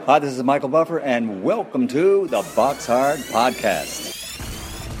Hi, this is Michael Buffer, and welcome to the Box Hard Podcast.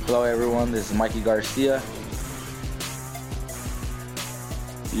 Hello, everyone. This is Mikey Garcia.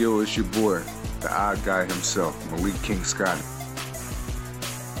 Yo, it's your boy, the odd guy himself, Malik King Scott.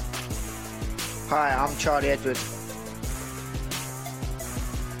 Hi, I'm Charlie Edwards.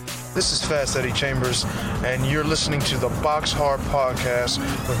 This is Fast Eddie Chambers, and you're listening to the Box Hard Podcast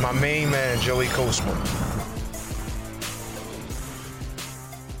with my main man, Joey Coastman.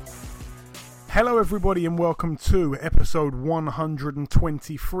 Hello everybody and welcome to episode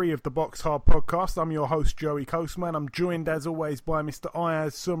 123 of the Box Hard Podcast. I'm your host Joey Coastman. I'm joined as always by Mr.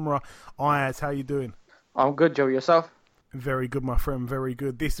 Ayaz Sumra. Ayaz, how you doing? I'm good, Joey. Yourself? Very good, my friend, very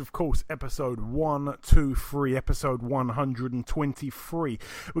good. This, of course, episode 123, episode 123.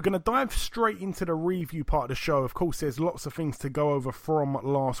 We're going to dive straight into the review part of the show. Of course, there's lots of things to go over from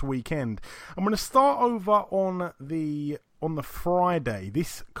last weekend. I'm going to start over on the Friday.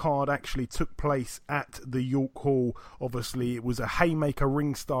 This card actually took place at the York Hall. Obviously, it was a Haymaker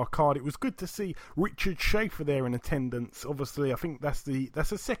Ringstar card. It was good to see Richard Schaefer there in attendance. Obviously, I think that's the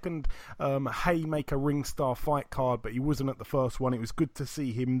second Haymaker Ringstar fight card, but he wasn't at the first one. It was good to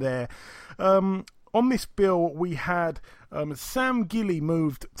see him there. On this bill, we had Sam Gilly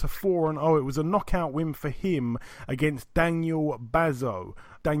moved to 4-0. It was a knockout win for him against Daniel Bazzo.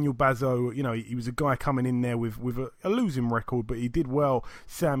 Daniel Bazzo, you know, he was a guy coming in there with a losing record, but he did well.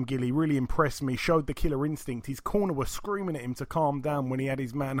 Sam Gilly really impressed me, showed the killer instinct. His corner was screaming at him to calm down when he had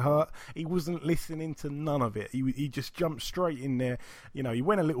his man hurt. He wasn't listening to none of it. He just jumped straight in there. You know, he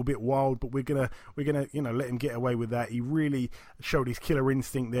went a little bit wild, but we're gonna let him get away with that. He really showed his killer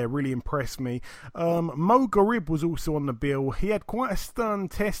instinct there. Really impressed me. Mo Garib was also on the bill. He had quite a stern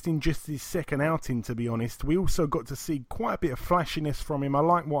test in just his second outing, to be honest. We also got to see quite a bit of flashiness from him.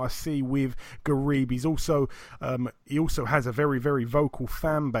 I like what I see with Garib. He's also he also has a very, very vocal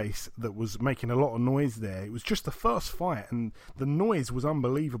fan base that was making a lot of noise there. It was just the first fight, and the noise was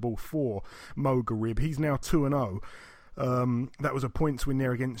unbelievable for Mo Garib. He's now 2-0. That was a points win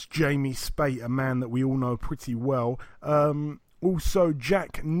there against Jamie Spate, a man that we all know pretty well. Also,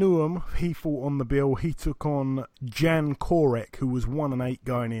 Jack Newham, he fought on the bill. He took on Jan Korek, who was 1-8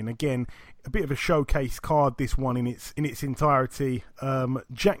 going in. Again, a bit of a showcase card, this one in its entirety.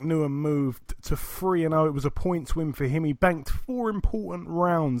 Jack Newham moved to 3-0. It was a points win for him. He banked 4 important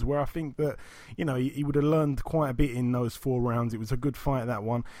rounds, where I think that, you know, he would have learned quite a bit in those 4 rounds. It was a good fight, that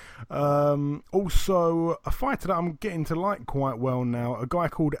one. Also, a fighter that I'm getting to like quite well now, a guy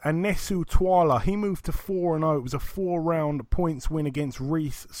called Anesu Twala. He moved to 4-0. It was a 4-round points win against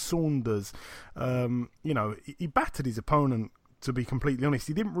Reese Saunders. You know, he battered his opponent. To be completely honest,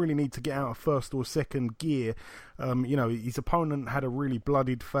 he didn't really need to get out of first or second gear. You know, his opponent had a really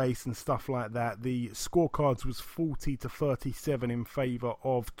bloodied face and stuff like that. The scorecards was 40-37 in favour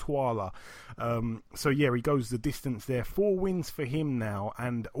of Twala. So yeah, he goes the distance there. 4 wins for him now,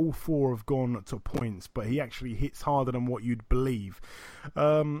 and all 4 have gone to points, but he actually hits harder than what you'd believe.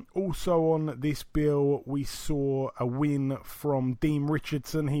 Also on this bill, we saw a win from Dean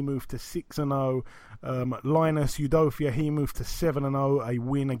Richardson. He moved to 6-0. Linus Udofia, he moved to 7-0, a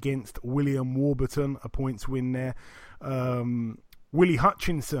win against William Warburton, a points win there. Willie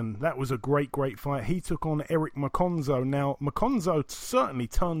Hutchinson, that was a great fight. He took on Eric Maconzo. Now, Maconzo certainly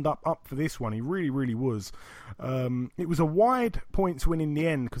turned up for this one. He really, really was. It was a wide points win in the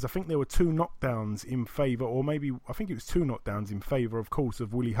end, because I think there were 2 knockdowns in favour, or maybe, I think it was 2 knockdowns in favour, of course,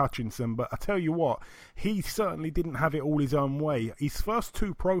 of Willie Hutchinson. But I tell you what, he certainly didn't have it all his own way. His first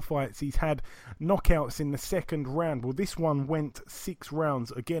 2 pro fights, he's had knockouts in the second round. Well, this one went 6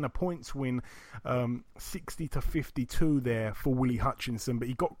 rounds. Again, a points win, 60-52 there for Willie Hutchinson, but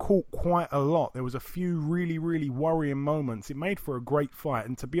he got caught quite a lot. There was a few really, really worrying moments. It made for a great fight,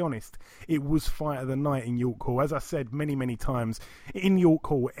 and to be honest, it was fight of the night in York Hall. As I said many, many times, in York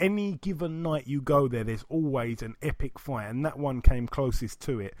Hall, any given night you go there's always an epic fight, and that one came closest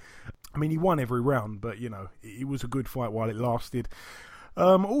to it. I mean, he won every round, but, you know, it was a good fight while it lasted.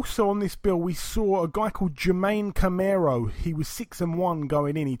 Also on this bill, we saw a guy called Jermaine Camaro. He was 6-1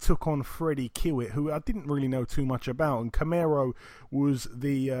 going in. He took on Freddie Kiewit, who I didn't really know too much about. And Camaro was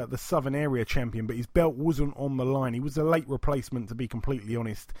the Southern Area champion, but his belt wasn't on the line. He was a late replacement, to be completely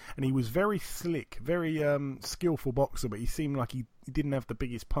honest. And he was very slick, very skillful boxer, but he seemed like he didn't have the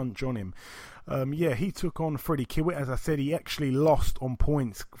biggest punch on him. He took on Freddie Kiwitt. As I said, he actually lost on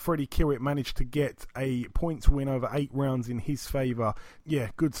points. Freddie Kiwitt managed to get a points win over 8 rounds in his favour. Yeah,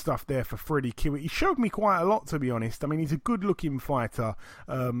 good stuff there for Freddie Kiwitt. He showed me quite a lot, to be honest. I mean, he's a good-looking fighter.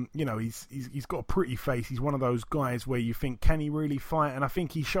 He's got a pretty face. He's one of those guys where you think, can he really fight? And I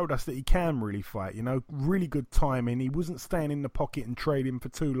think he showed us that he can really fight. Really good timing. He wasn't staying in the pocket and trading for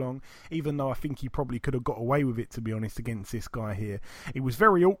too long, even though I think he probably could have got away with it, to be honest, against this guy here. He was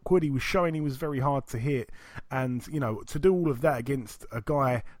very awkward. He was showing he was very hard to hit, and to do all of that against a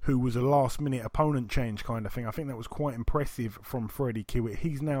guy who was a last-minute opponent change kind of thing, I think that was quite impressive from Freddie Kiwitt.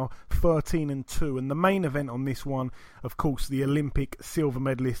 He's now 13-2, and the main event on this one, of course, the Olympic silver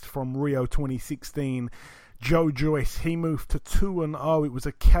medalist from Rio 2016, Joe Joyce. He moved to 2-0. It was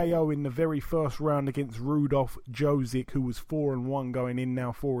a KO in the very first round against Rudolf Jozic, who was 4-1 going in,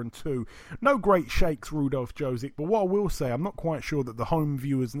 now 4-2. No great shakes, Rudolf Jozic, but what I will say, I'm not quite sure that the home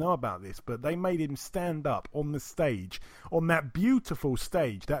viewers know about this, but they made him stand up on the stage, on that beautiful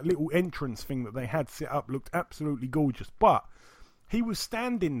stage. That little entrance thing that they had set up looked absolutely gorgeous, but he was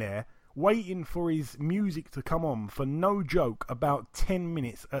standing there waiting for his music to come on for, no joke, about 10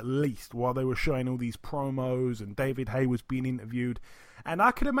 minutes at least, while they were showing all these promos and David Haye was being interviewed. And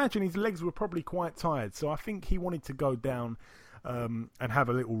I could imagine his legs were probably quite tired, so I think he wanted to go down and have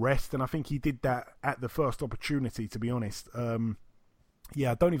a little rest, and I think he did that at the first opportunity, to be honest. I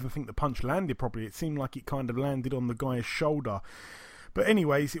don't even think the punch landed properly. It seemed like it kind of landed on the guy's shoulder. But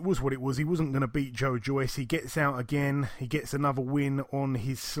anyways, it was what it was. He wasn't going to beat Joe Joyce. He gets out again. He gets another win on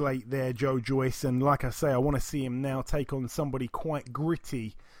his slate there, Joe Joyce. And like I say, I want to see him now take on somebody quite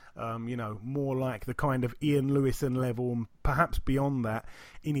gritty, more like the kind of Ian Lewison level, and perhaps beyond that,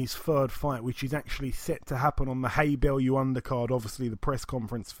 in his third fight, which is actually set to happen on the Haye Bellew undercard. Obviously, the press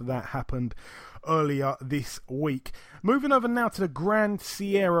conference for that happened earlier this week. Moving over now to the Grand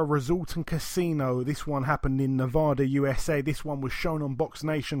Sierra Resort and Casino. This one happened in Nevada, USA. This one was shown on Box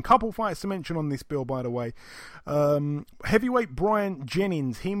Nation. Couple fights to mention on this bill, by the way. Heavyweight Brian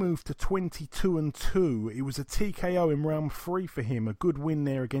Jennings, he moved to 22-2. It was a TKO in round 3 for him. A good win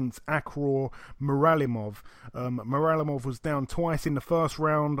there against Akror Muralimov. Muralimov was down twice in the first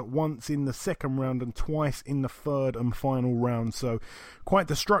round, once in the second round, and twice in the third and final round. So quite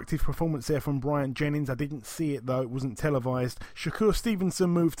destructive performance there from Brian Jennings. I didn't see it though, it wasn't televised. Shakur Stevenson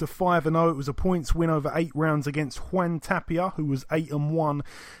moved to 5-0. It was a points win over 8 rounds against Juan Tapia, who was 8-1.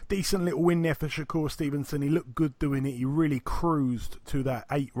 Decent little win there for Shakur Stevenson. He looked good doing it. He really cruised to that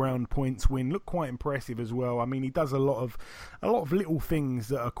 8-round points win. Looked quite impressive as well. I mean, he does a lot of little things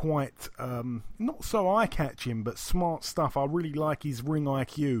that are quite not so eye-catching, but smart stuff. I really like his ring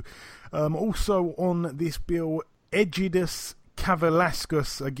IQ. Also on this bill, Egidus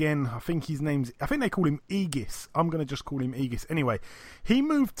Kavaliauskas, again, I think they call him Aegis. I'm going to just call him Aegis. Anyway, he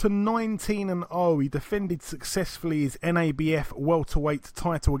moved to 19-0. He defended successfully his NABF welterweight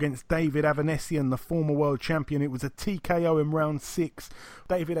title against David Avanesian, the former world champion. It was a TKO in round 6.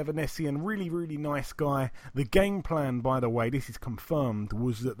 David Avanesian, really, really nice guy. The game plan, by the way, this is confirmed,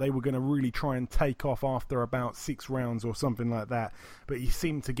 was that they were going to really try and take off after about 6 rounds or something like that. But he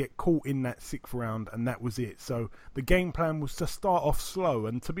seemed to get caught in that 6th round, and that was it. So the game plan was to start off slow,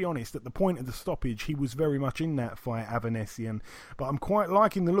 and to be honest, at the point of the stoppage, he was very much in that fight, Avanesian. But I'm quite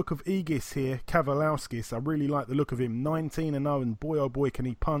liking the look of Aegis here, Kavaliauskas. I really like the look of him. 19-0, and boy oh boy can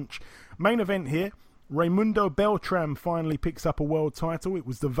he punch. Main event here, Raimundo Beltran finally picks up a world title. It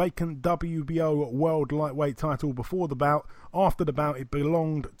was the vacant WBO world lightweight title before the bout. After the bout, it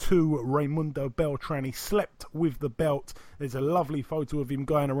belonged to Raimundo Beltran. He slept with the belt. There's a lovely photo of him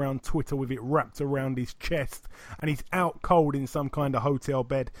going around Twitter with it wrapped around his chest, and he's out cold in some kind of hotel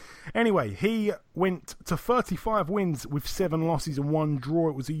bed. Anyway, he went to 35 wins with 7 losses and 1 draw.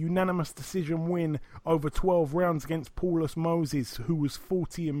 It was a unanimous decision win over 12 rounds against Paulus Moses, who was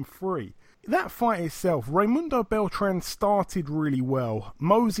 40-3. That fight itself, Raimundo Beltran started really well.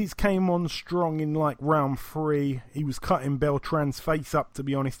 Moses came on strong in like round 3. He was cutting Beltran's face up, to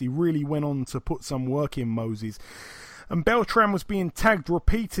be honest. He really went on to put some work in Moses. And Beltran was being tagged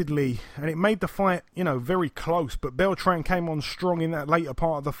repeatedly, and it made the fight, very close. But Beltran came on strong in that later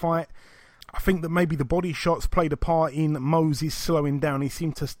part of the fight. I think that maybe the body shots played a part in Moses slowing down. He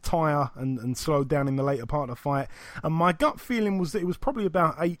seemed to tire and slow down in the later part of the fight. And my gut feeling was that it was probably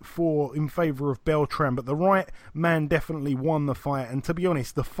about 8-4 in favour of Beltran, but the right man definitely won the fight. And to be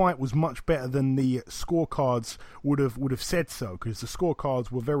honest, the fight was much better than the scorecards would have said so, because the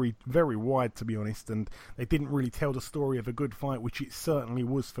scorecards were very, very wide, to be honest, and they didn't really tell the story of a good fight, which it certainly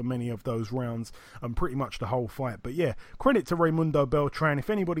was for many of those rounds and pretty much the whole fight. But yeah, credit to Raimundo Beltran. If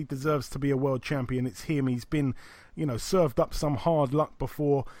anybody deserves to be a world champion. It's him. He's been, served up some hard luck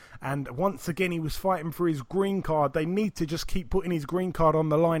before. And once again, he was fighting for his green card. They need to just keep putting his green card on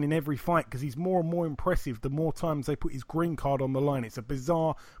the line in every fight because he's more and more impressive the more times they put his green card on the line. It's a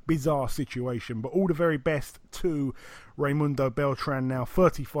bizarre situation. But all the very best to Raimundo Beltran now,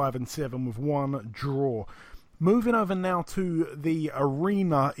 35-7 with one draw. Moving over now to the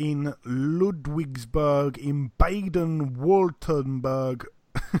arena in Ludwigsburg in Baden-Württemberg,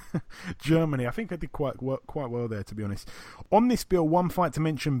 Germany. I think I did quite well there, to be honest. On this bill, one fight to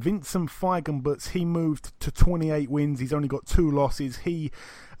mention, Vincent Feigenbutz. He moved to 28 wins. He's only got 2 losses. He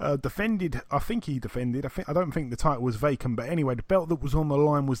defended. I don't think the title was vacant, but anyway, the belt that was on the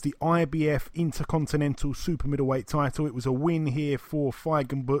line was the IBF Intercontinental Super Middleweight title. It was a win here for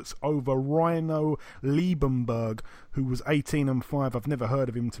Feigenbutz over Rhino Liebenberg, who was 18-5. I've never heard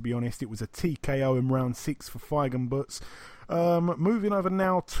of him, to be honest. It was a TKO in round 6 for Feigenbutz. Moving over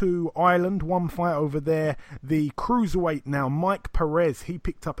now to Ireland, one fight over there. The cruiserweight now, Mike Perez, he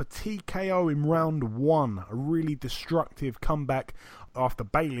picked up a TKO in round 1. A really destructive comeback after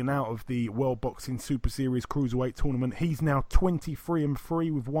bailing out of the World Boxing Super Series cruiserweight tournament. He's now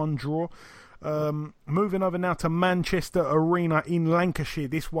 23-3 with one draw. Moving over now to Manchester Arena in Lancashire.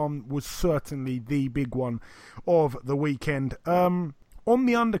 This one was certainly the big one of the weekend. On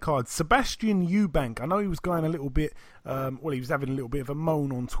the undercard, Sebastian Eubank. I know he was going a little bit, he was having a little bit of a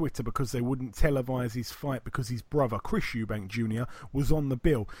moan on Twitter because they wouldn't televise his fight because his brother, Chris Eubank Jr., was on the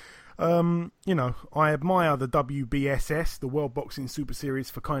bill. I admire the WBSS, the World Boxing Super Series,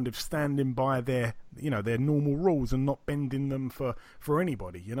 for kind of standing by their normal rules and not bending them for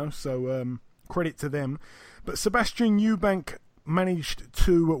anybody, so credit to them. But Sebastian Eubank managed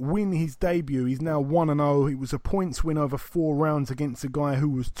to win his debut. He's now 1-0. It was a points win over 4 rounds against a guy who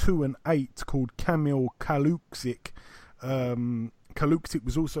was 2-8 called Kamil Kaluksik. Kaluksik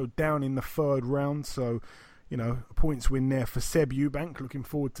was also down in the 3rd round, so a points win there for Seb Eubank. Looking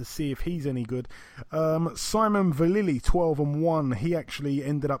forward to see if he's any good. Simon Vallily, 12-1. He actually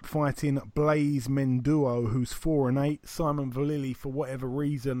ended up fighting Blaise Menduo, who's 4-8. Simon Vallily, for whatever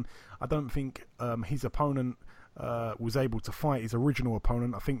reason, I don't think his opponent was able to fight his original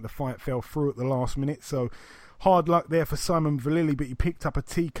opponent. I think the fight fell through at the last minute, so hard luck there for Simon Vallily, but he picked up a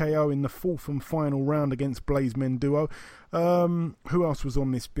TKO in the 4th and final round against Blaise Menduo. Who else was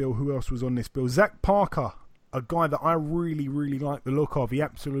on this bill? Zach Parker, a guy that I really, really like the look of. He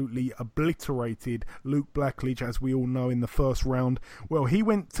absolutely obliterated Luke Blackledge, as we all know, in the 1st round. Well, he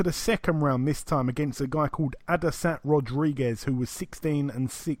went to the 2nd round this time against a guy called Adesat Rodriguez, who was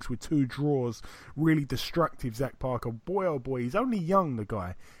 16-6 with 2 draws. Really destructive, Zach Parker. Boy, oh boy, he's only young, the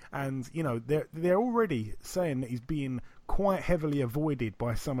guy. And, they're already saying that he's being quite heavily avoided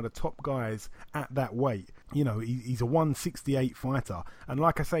by some of the top guys at that weight. He's a 168 fighter, and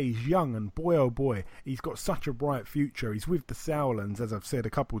like I say, he's young, and boy oh boy, he's got such a bright future. He's with the Sauerlands, as I've said a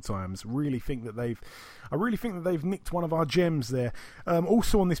couple of times. I really think that they've nicked one of our gems there.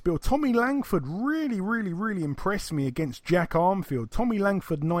 Also on this bill, Tommy Langford really impressed me against Jack Armfield. Tommy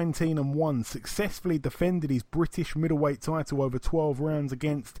Langford, 19-1, successfully defended his British middleweight title over 12 rounds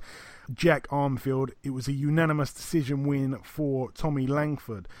against Jack Armfield. It was a unanimous decision win for Tommy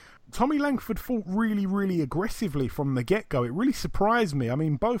Langford. Tommy Langford fought really aggressively from the get-go. It really surprised me. I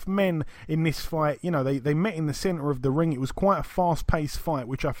mean, both men in this fight, they met in the centre of the ring. It was quite a fast-paced fight,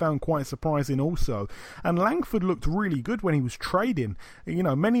 which I found quite surprising also. And Langford looked really good when he was trading.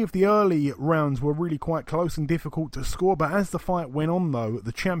 Many of the early rounds were really quite close and difficult to score, but as the fight went on, though,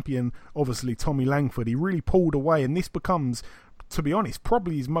 the champion, obviously Tommy Langford, he really pulled away, and this becomes, to be honest,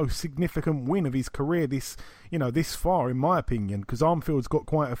 probably his most significant win of his career this far, in my opinion, because Armfield's got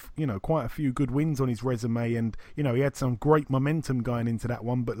quite a few good wins on his resume, and he had some great momentum going into that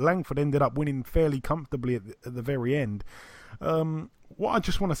one, but Langford ended up winning fairly comfortably at the very end. What I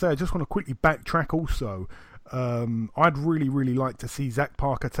just want to say, I just want to quickly backtrack also. I'd really like to see Zach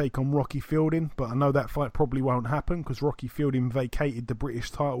Parker take on Rocky Fielding, but I know that fight probably won't happen because Rocky Fielding vacated the British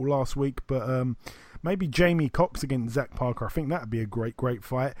title last week. But maybe Jamie Cox against Zach Parker. I think that'd be a great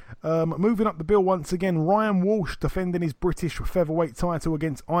fight. Moving up the bill once again, Ryan Walsh defending his British featherweight title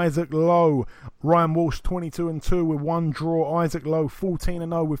against Isaac Lowe. Ryan Walsh 22-2 with 1 draw. Isaac Lowe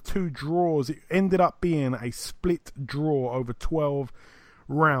 14-0 with 2 draws. It ended up being a split draw over 12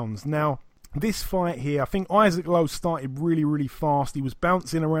 rounds. Now, this fight here, I think Isaac Lowe started really fast. He was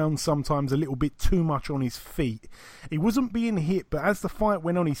bouncing around sometimes a little bit too much on his feet. He wasn't being hit, but as the fight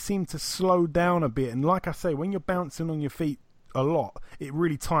went on, he seemed to slow down a bit. And like I say, when you're bouncing on your feet a lot, it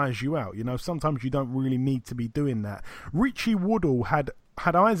really tires you out. Sometimes you don't really need to be doing that. Richie Woodall had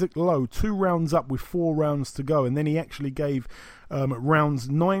had Isaac Lowe 2 rounds up with 4 rounds to go, and then he actually gave rounds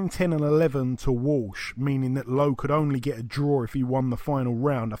 9, 10 and 11 to Walsh, meaning that Lowe could only get a draw if he won the final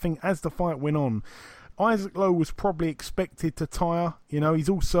round. I think as the fight went on, Isaac Lowe was probably expected to tire. You know, he's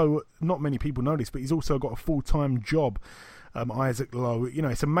also, not many people know this, but he's also got a full-time job, Isaac Lowe. You know,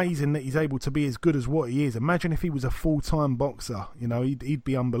 it's amazing that he's able to be as good as what he is. Imagine if he was a full-time boxer. You know, he'd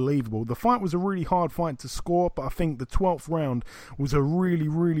be unbelievable. The fight was a really hard fight to score, but I think the 12th round was a really,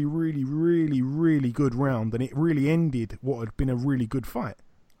 really, really, really, really good round, and it really ended what had been a really good fight.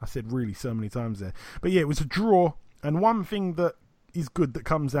 I said really so many times there. But yeah, it was a draw, and one thing that is good that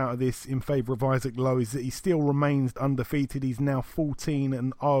comes out of this in favour of Isaac Lowe is that he still remains undefeated. He's now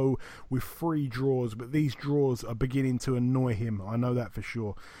 14-0 with 3 draws, but these draws are beginning to annoy him. I know that for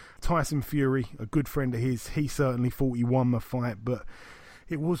sure. Tyson Fury, a good friend of his, he certainly thought he won the fight, but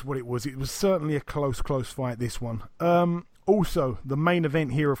it was what it was. It was certainly a close fight, this one. Also, the main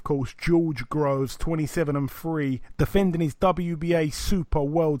event here, of course, George Groves, 27-3, defending his WBA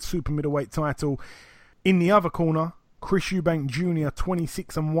World Super Middleweight title. In the other corner, Chris Eubank Jr.,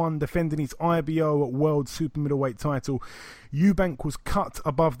 26-1, defending his IBO World Super Middleweight title. Eubank was cut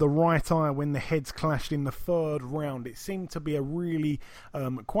above the right eye when the heads clashed in the 3rd round. It seemed to be a really,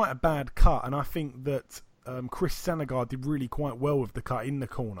 quite a bad cut, and I think that Chris Sanagar did really quite well with the cut in the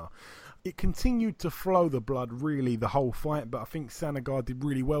corner. It continued to flow the blood, really, the whole fight, but I think Sanagar did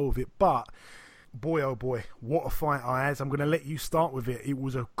really well with it. But, boy oh boy, what a fight, Ayaz. I'm going to let you start with it. It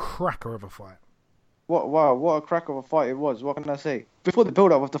was a cracker of a fight. What a crack of a fight it was. What can I say? Before the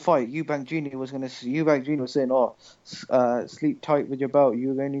build-up of the fight, Eubank Jr. was saying, sleep tight with your belt.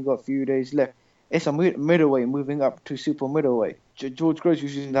 You've only got a few days left. It's a middleweight moving up to super middleweight. George Groves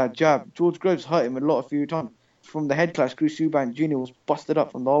was using that jab. George Groves hurt him a few times. From the head clash, Chris Eubank Jr. was busted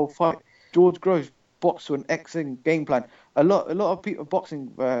up from the whole fight. George Groves boxed with an excellent game plan. A lot of people,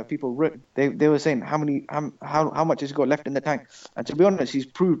 boxing people, they were saying how much has he got left in the tank. And to be honest, he's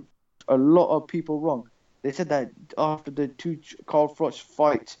proved a lot of people wrong. They said that after the 2 Carl Froch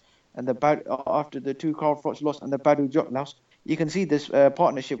fights and after the 2 Carl Froch lost and the Badou Jack lost, you can see this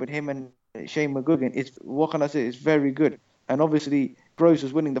partnership with him and Shane McGuigan. It's very good. And obviously, Groves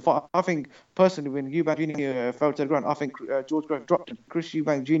was winning the fight. I think personally, when Eubank Jr. fell to the ground, I think George Groves dropped him. Chris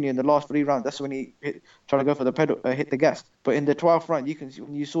Eubank Jr. in the last 3 rounds, that's when he tried to go for the pedal, hit the gas. But in the 12th round, you can see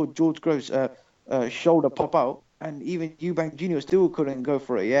when you saw George Groves' shoulder pop out, and even Eubank Jr. still couldn't go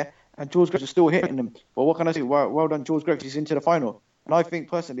for it. Yeah. And George Groves is still hitting him. But what can I say? Well done, George Groves. He's into the final. And I think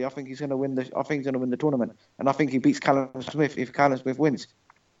personally, he's going to win the tournament. And I think he beats Callum Smith if Callum Smith wins.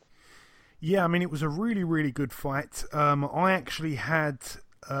 Yeah, I mean, it was a really, really good fight. I actually had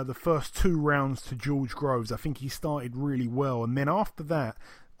the first 2 rounds to George Groves. I think he started really well. And then after that,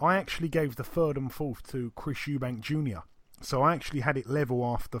 I actually gave the 3rd and 4th to Chris Eubank Jr. So I actually had it level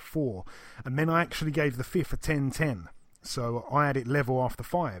after 4. And then I actually gave the 5th a 10-10. So I had it level after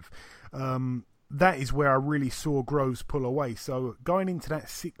 5. That is where I really saw Groves pull away. So going into that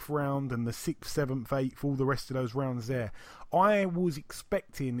 6th round and the 6th, 7th, 8th, all the rest of those rounds there, I was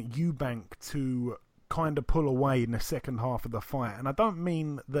expecting Eubank to kind of pull away in the second half of the fight. And I don't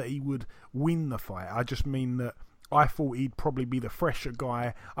mean that he would win the fight. I just mean that I thought he'd probably be the fresher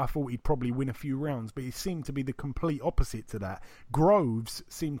guy. I thought he'd probably win a few rounds, but it seemed to be the complete opposite to that. Groves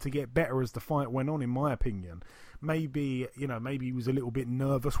seemed to get better as the fight went on, in my opinion. Maybe he was a little bit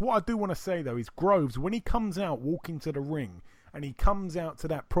nervous. What I do want to say, though, is Groves, when he comes out walking to the ring and he comes out to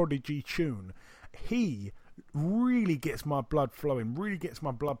that Prodigy tune, he really gets my blood flowing, really gets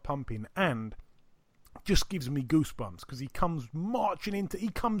my blood pumping, and just gives me goosebumps because he comes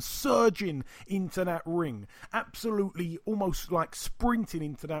surging into that ring, absolutely almost like sprinting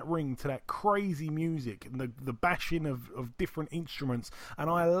into that ring to that crazy music and the bashing of different instruments, and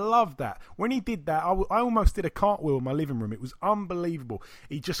I love that. When he did that, I almost did a cartwheel in my living room. It was unbelievable.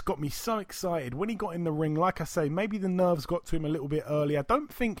 He just got me so excited. When he got in the ring, like I say, maybe the nerves got to him a little bit early. I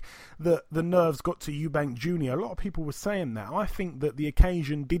don't think that the nerves got to Eubank Jr. A lot of people were saying that. I think that the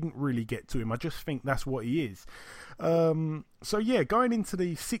occasion didn't really get to him. I just think that's what he is. So yeah, going into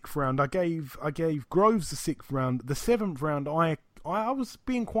the 6th round, I gave Groves the 6th round. The 7th round, I was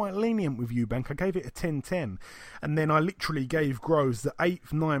being quite lenient with Eubank. I gave it a 10-10, and then I literally gave Groves the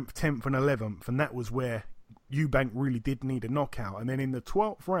 8th, 9th, 10th, and 11th, and that was where Eubank really did need a knockout. And then in the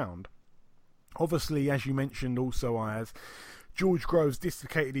 12th round, obviously, as you mentioned, also George Groves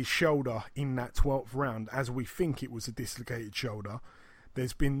dislocated his shoulder in that 12th round, as we think it was a dislocated shoulder.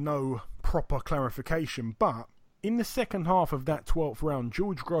 There's been no proper clarification, but in the second half of that 12th round,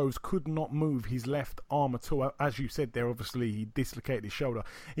 George Groves could not move his left arm at all. As you said there, obviously, he dislocated his shoulder.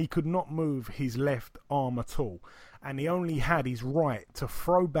 He could not move his left arm at all. And he only had his right to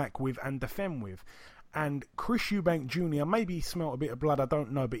throw back with and defend with. And Chris Eubank Jr., maybe he smelt a bit of blood, I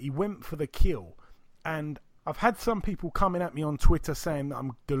don't know, but he went for the kill. And I've had some people coming at me on Twitter saying that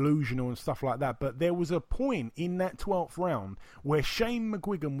I'm delusional and stuff like that, but there was a point in that 12th round where Shane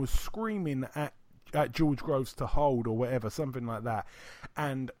McGuigan was screaming at George Groves to hold or whatever, something like that.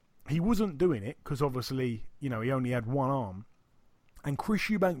 And he wasn't doing it because obviously, he only had one arm. And Chris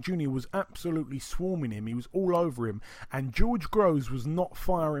Eubank Jr. was absolutely swarming him. He was all over him. And George Groves was not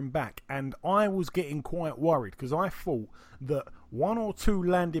firing back. And I was getting quite worried because I thought that one or two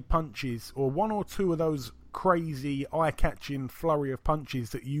landed punches or one or two of those crazy eye-catching flurry of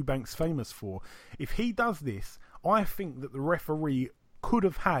punches that Eubank's famous for, if he does this, I think that the referee could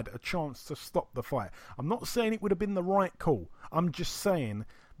have had a chance to stop the fight. I'm not saying it would have been the right call. I'm just saying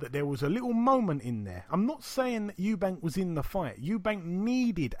that there was a little moment in there. I'm not saying that Eubank was in the fight. Eubank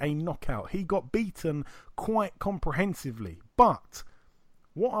needed a knockout. He got beaten quite comprehensively. But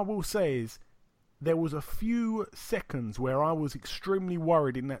what I will say is there was a few seconds where I was extremely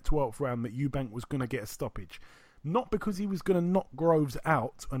worried in that 12th round that Eubank was going to get a stoppage. Not because he was going to knock Groves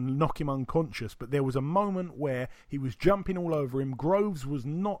out and knock him unconscious, but there was a moment where he was jumping all over him. Groves was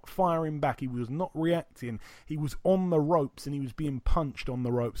not firing back. He was not reacting. He was on the ropes and he was being punched on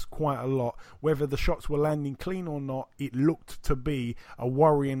the ropes quite a lot. Whether the shots were landing clean or not, it looked to be a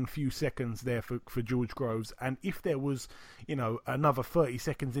worrying few seconds there for George Groves. And if there was, another 30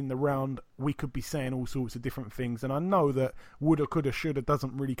 seconds in the round, we could be saying all sorts of different things. And I know that woulda, coulda, shoulda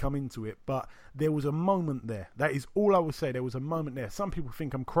doesn't really come into it, but there was a moment there. That is all I will say. There was a moment there. Some people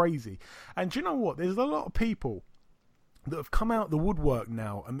think I'm crazy. And do you know what? There's a lot of people that have come out the woodwork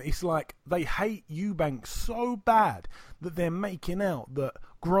now, and it's like they hate Eubank so bad that they're making out that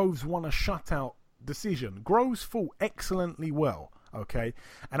Groves won a shutout decision. Groves fought excellently well, okay?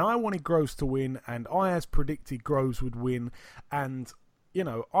 And I wanted Groves to win, and I, as predicted, Groves would win, and,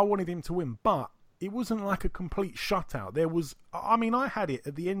 I wanted him to win, but it wasn't like a complete shutout. There was, I had it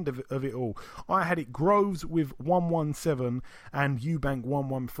at the end of it all. I had it Groves with 117 and Eubank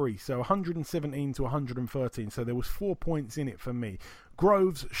 113. So 117 to 113. So there was 4 points in it for me.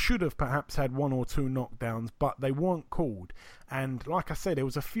 Groves should have perhaps had one or two knockdowns, but they weren't called. And like I said, there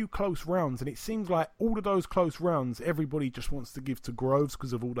was a few close rounds, and it seems like all of those close rounds, everybody just wants to give to Groves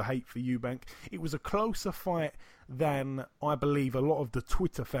because of all the hate for Eubank. It was a closer fight than I believe a lot of the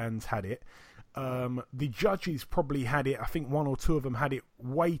Twitter fans had it. The judges probably had it. I think one or two of them had it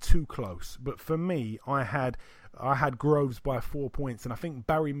way too close. But for me, I had Groves by 4 points, and I think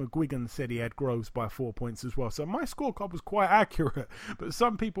Barry McGuigan said he had Groves by 4 points as well. So my scorecard was quite accurate, but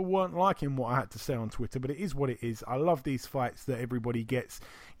some people weren't liking what I had to say on Twitter. But it is what it is. I love these fights that everybody gets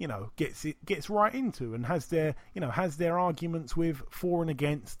right into and has their arguments with for and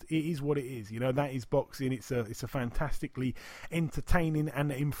against. It is what it is. That is boxing. It's a fantastically entertaining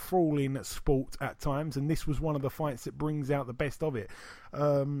and enthralling sport at times, and this was one of the fights that brings out the best of it.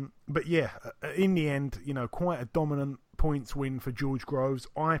 But yeah, in the end, quite a dominant points win for George Groves.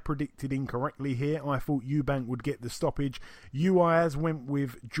 I predicted incorrectly here. I thought Eubank would get the stoppage. Uayaz went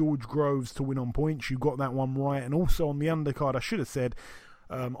with George Groves to win on points. You got that one right. And also on the undercard, I should have said,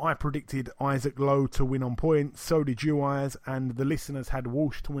 I predicted Isaac Lowe to win on points. So did Uayaz, and the listeners had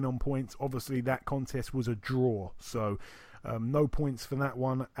Walsh to win on points. Obviously, that contest was a draw, so no points for that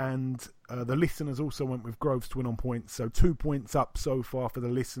one. And the listeners also went with Groves to win on points. So 2 points up so far for the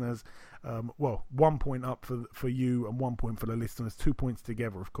listeners. 1 point up for you and 1 point for the listeners. 2 points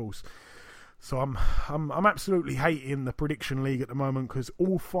together, of course. So I'm absolutely hating the prediction league at the moment, because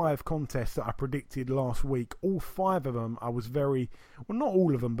all 5 contests that I predicted last week, all 5 of them I was not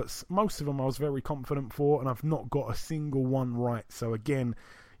all of them, but most of them I was very confident for, and I've not got a single one right. So again,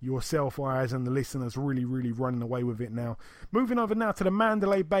 yourself, Ayaz, and the listeners really, really running away with it now. Moving over now to the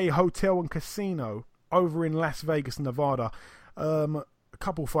Mandalay Bay Hotel and Casino over in Las Vegas, Nevada. A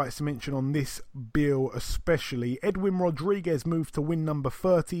couple fights to mention on this bill especially. Edwin Rodriguez moved to win number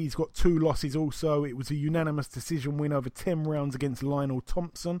 30. He's got 2 losses also. It was a unanimous decision win over 10 rounds against Lionel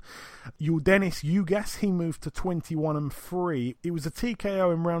Thompson. Yordenis Ugas, he moved to 21-3. It was a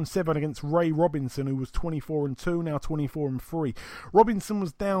TKO in round 7 against Ray Robinson, who was 24-2, now 24-3. Robinson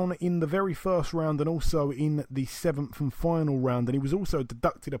was down in the very first round and also in the 7th and final round, and he was also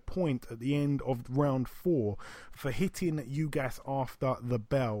deducted a point at the end of round 4 for hitting Ugas after the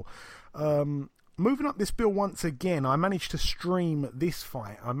bell. Moving up this bill once again, I managed to stream this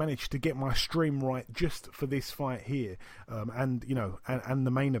fight. I managed to get my stream right just for this fight here, and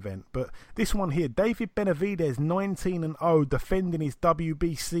the main event. But this one here, David Benavidez, 19-0, defending his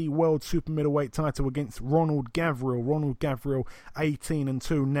WBC World Super Middleweight title against Ronald Gavriel. Ronald Gavriel,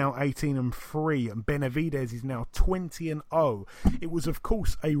 18-2, now 18-3, and Benavidez is now 20-0. It was, of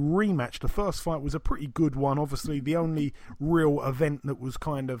course, a rematch. The first fight was a pretty good one. Obviously, the only real event that was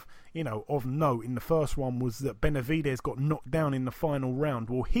kind of, of note in the first one was that Benavidez got knocked down in the final round.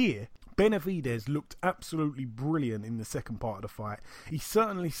 Well, here, Benavidez looked absolutely brilliant in the second part of the fight. He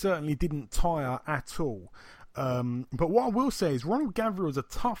certainly didn't tire at all. But what I will say is Ronald Gavriel is a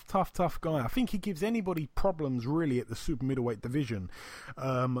tough guy. I think he gives anybody problems really at the super middleweight division.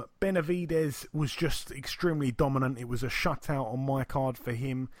 Benavidez was just extremely dominant. It was a shutout on my card for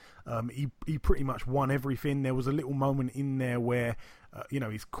him. He pretty much won everything. There was a little moment in there where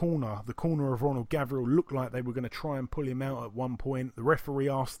the corner of Ronald Gavriel looked like they were going to try and pull him out at one point. The referee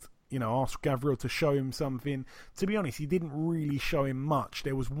asked Gavriel to show him something. To be honest, he didn't really show him much.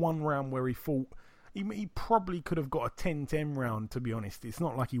 There was one round where he thought he probably could have got a 10-10 round, to be honest. It's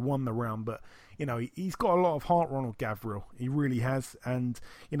not like he won the round, but, he's got a lot of heart, Ronald Gavriel. He really has. And,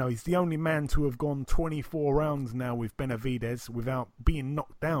 he's the only man to have gone 24 rounds now with Benavidez without being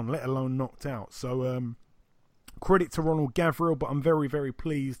knocked down, let alone knocked out. So, credit to Ronald Gavriel, but I'm very, very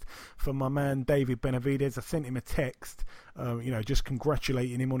pleased for my man David Benavidez. I sent him a text, just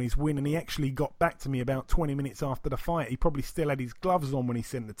congratulating him on his win, and he actually got back to me about 20 minutes after the fight. He probably still had his gloves on when he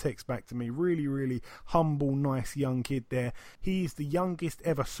sent the text back to me. Really, really humble, nice young kid there. He is the youngest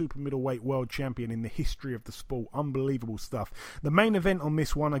ever super middleweight world champion in the history of the sport. Unbelievable stuff. The main event on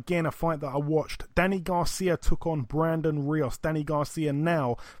this one, again, a fight that I watched. Danny Garcia took on Brandon Rios. Danny Garcia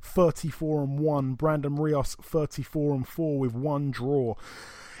now 34-1. Brandon Rios 34-4 with one draw.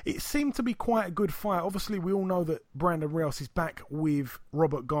 It seemed to be quite a good fight. Obviously, we all know that Brandon Rios is back with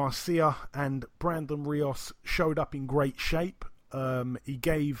Robert Garcia, and Brandon Rios showed up in great shape. He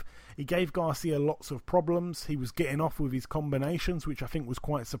gave Garcia lots of problems. He was getting off with his combinations, which I think was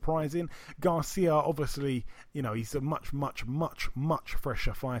quite surprising. Garcia, obviously, he's a much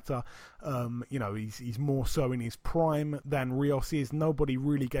fresher fighter. He's more so in his prime than Rios is. Nobody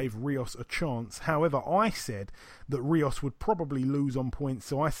really gave Rios a chance. However, I said that Rios would probably lose on points,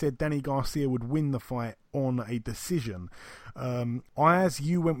 so I said Danny Garcia would win the fight on a decision. As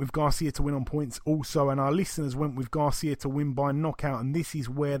you went with Garcia to win on points also, and our listeners went with Garcia to win by knockout, and this is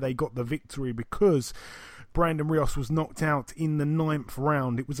where they got the victory because Brandon Rios was knocked out in the 9th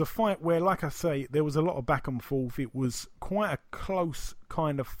round. It was a fight where, like I say, there was a lot of back and forth. It was quite a close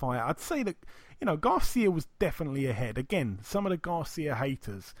kind of fight. I'd say that, Garcia was definitely ahead. Again, some of the Garcia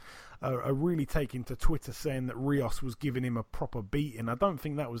haters are really taking to Twitter saying that Rios was giving him a proper beating. I don't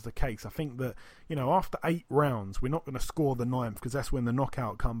think that was the case. I think that, after 8 rounds, we're not going to score the 9th because that's when the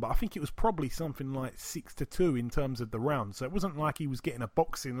knockout come, but I think it was probably something like 6-2 in terms of the round. So it wasn't like he was getting a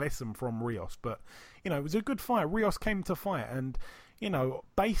boxing lesson from Rios, but, it was a good fight. Rios came to fight, and,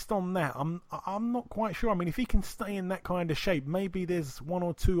 based on that, I'm not quite sure. I mean, if he can stay in that kind of shape, maybe there's 1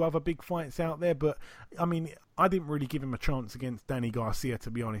 or 2 other big fights out there, but, I mean, I didn't really give him a chance against Danny Garcia,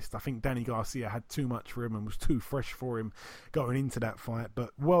 to be honest. I think Danny Garcia had too much for him and was too fresh for him going into that fight. But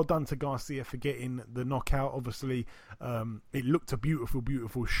well done to Garcia for getting the knockout. Obviously, it looked a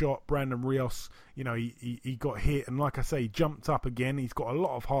beautiful shot. Brandon Rios, he got hit. And like I say, he jumped up again. He's got a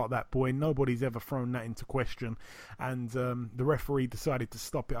lot of heart, that boy. Nobody's ever thrown that into question. And the referee decided to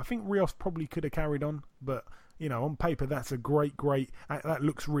stop it. I think Rios probably could have carried on, but on paper, that's a great, that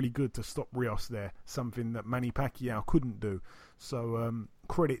looks really good to stop Rios there, something that Manny Pacquiao couldn't do. So,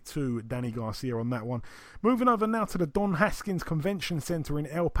 credit to Danny Garcia on that one. Moving over now to the Don Haskins Convention Center in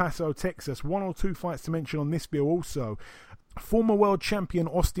El Paso, Texas. 1 or 2 fights to mention on this bill also. Former world champion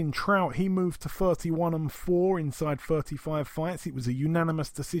Austin Trout, he moved to 31-4 inside 35 fights. It was a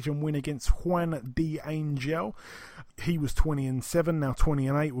unanimous decision win against Juan D. Angel. He was 20-7, now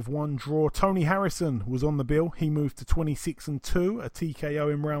 20-8 with one draw. Tony Harrison was on the bill. He moved to 26-2, a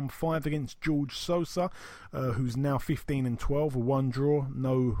TKO in round 5 against George Sosa, who's now 15-12 with one draw.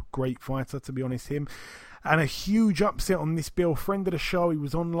 No great fighter, to be honest, him. And a huge upset on this bill. Friend of the show, he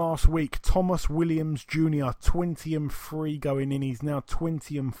was on last week. Thomas Williams Jr., 20-3 going in. He's now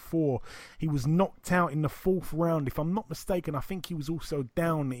 20-4. He was knocked out in the 4th round. If I'm not mistaken, I think he was also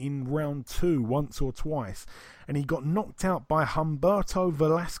down in round 2 once or twice. And he got knocked out by Humberto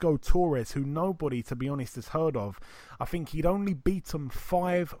Velasco Torres, who nobody, to be honest, has heard of. I think he'd only beaten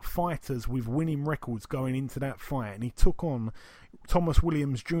 5 fighters with winning records going into that fight. And he took on Thomas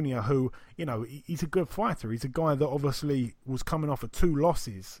Williams Jr., who, he's a good fighter. He's a guy that obviously was coming off of 2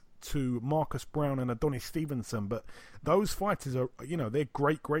 losses to Marcus Brown and Adonis Stevenson, but those fighters are, they're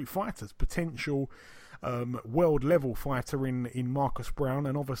great fighters. Potential world level fighter in Marcus Brown,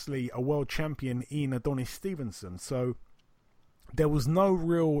 and obviously a world champion in Adonis Stevenson. So there was no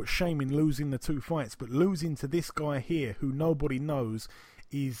real shame in losing the two fights, but losing to this guy here who nobody knows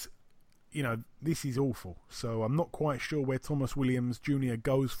is, this is awful. So I'm not quite sure where Thomas Williams Jr.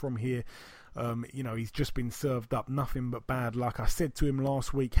 goes from here. He's just been served up nothing but bad. Like I said to him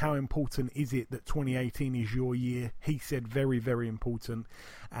last week, how important is it that 2018 is your year? He said very, very important.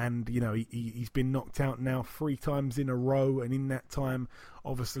 And, he's been knocked out now 3 times in a row. And in that time,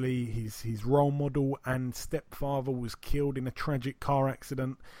 obviously, his role model and stepfather was killed in a tragic car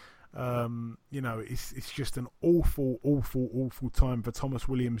accident. It's just an awful time for Thomas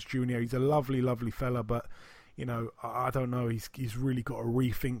Williams Jr. He's a lovely fella, but I don't know. He's really got to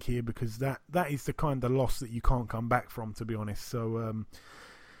rethink here, because that is the kind of loss that you can't come back from, to be honest. So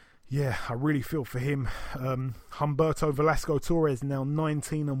I really feel for him. Humberto Velasco Torres now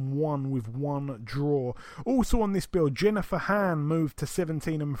 19-1 with 1 draw. Also on this bill, Jennifer Han moved to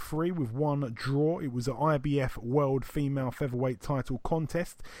 17-3 with 1 draw. It was an IBF World Female Featherweight title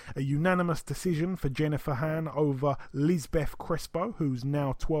contest. A unanimous decision for Jennifer Han over Lisbeth Crespo, who's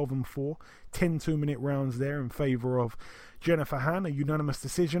now 12-4. 10 2-minute rounds there in favour of Jennifer Han, a unanimous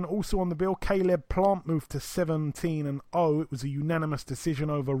decision. Also on the bill, Caleb Plant moved to 17-0. It was a unanimous decision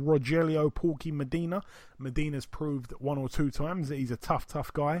over Rogelio Porky Medina. Medina's proved 1 or 2 times that he's a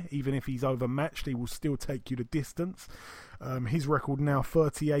tough guy. Even if he's overmatched, he will still take you the distance. His record now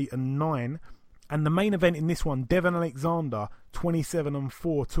 38-9. And the main event in this one, Devon Alexander,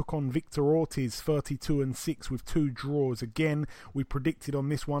 27-4, took on Victor Ortiz, 32-6 with 2 draws. Again, we predicted on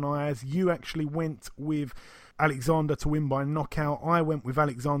this one, Ayaz. You actually went with Alexander to win by knockout. I went with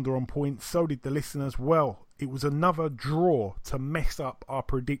Alexander on points. So did the listeners. Well, it was another draw to mess up our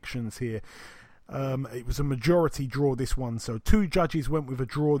predictions here. It was a majority draw, this one. So 2 judges went with a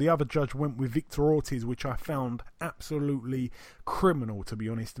draw. The other judge went with Victor Ortiz, which I found absolutely criminal, to be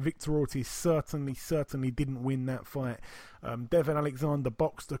honest. Victor Ortiz certainly didn't win that fight. Devon Alexander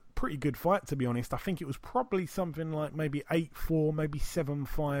boxed a pretty good fight, to be honest. I think it was probably something like maybe 8-4, maybe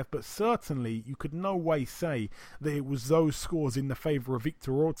 7-5, but certainly you could no way say that it was those scores in the favour of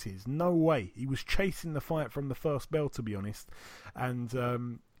Victor Ortiz. No way. He was chasing the fight from the first bell, to be honest.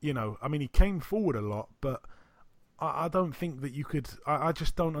 And he came forward a lot, but I don't think that you could... I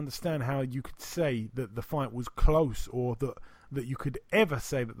just don't understand how you could say that the fight was close, or that you could ever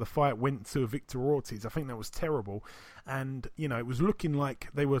say that the fight went to Victor Ortiz. I think that was terrible. And, it was looking like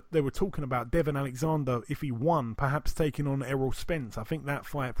they were talking about Devon Alexander, if he won, perhaps taking on Errol Spence. I think that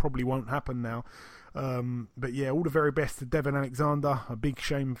fight probably won't happen now. But yeah, all the very best to Devon Alexander. A big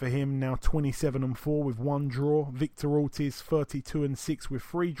shame for him. Now 27-4 with 1 draw. Victor Ortiz 32-6 with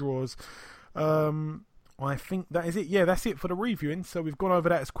 3 draws. I think that is it. Yeah, that's it for the reviewing. So we've gone over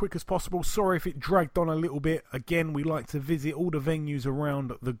that as quick as possible. Sorry if it dragged on a little bit. Again, we like to visit all the venues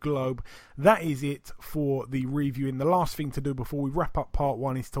around the globe. That is it for the reviewing. The last thing to do before we wrap up part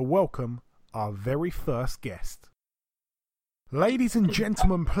 1 is to welcome our very first guest. Ladies and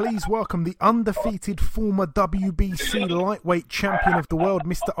gentlemen, please welcome the undefeated former WBC lightweight champion of the world,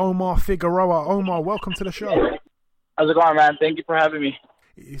 Mr. Omar Figueroa. Omar, welcome to the show. How's it going, man? Thank you for having me.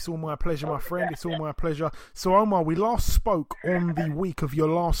 It's all my pleasure, my friend. It's all my pleasure. So, Omar, we last spoke on the week of your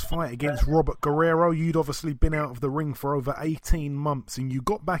last fight against Robert Guerrero. You'd obviously been out of the ring for over 18 months, and you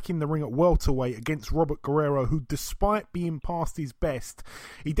got back in the ring at welterweight against Robert Guerrero, who, despite being past his best,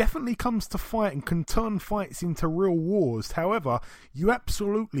 he definitely comes to fight and can turn fights into real wars. However, you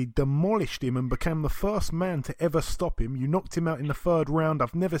absolutely demolished him and became the first man to ever stop him. You knocked him out in the 3rd round.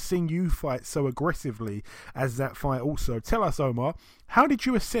 I've never seen you fight so aggressively as that fight also. Tell us, Omar, how did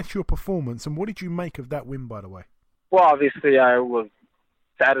you assess your performance, and what did you make of that win, by the way? Well, obviously, I was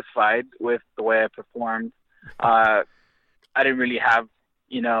satisfied with the way I performed. I didn't really have,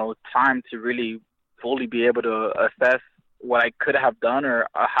 time to really fully be able to assess what I could have done or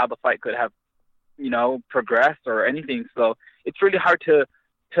how the fight could have, progressed or anything. So it's really hard to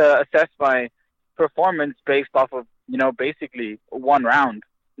assess my performance based off of, basically 1 round.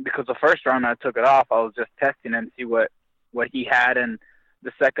 Because the 1st round I took it off, I was just testing and see what he had, and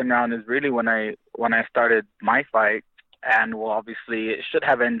the 2nd round is really when I started my fight. And well, obviously it should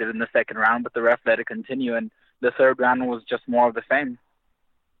have ended in the 2nd round, but the ref let it continue, and the 3rd round was just more of the same.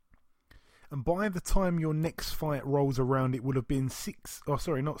 And by the time your next fight rolls around, it would have been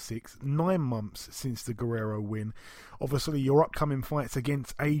 9 months since the Guerrero win. Obviously, your upcoming fights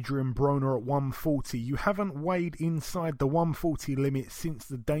against Adrian Broner at 140. You haven't weighed inside the 140 limit since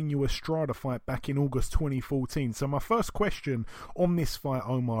the Daniel Estrada fight back in August 2014. So my first question on this fight,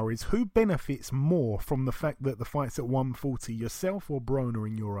 Omar, is who benefits more from the fact that the fight's at 140, yourself or Broner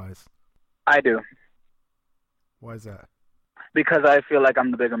in your eyes? I do. Why is that? Because I feel like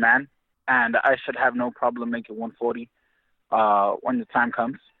I'm the bigger man, and I should have no problem making 140 when the time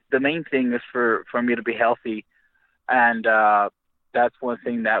comes. The main thing is for me to be healthy, and that's one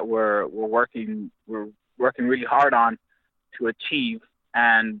thing that we're working really hard on to achieve.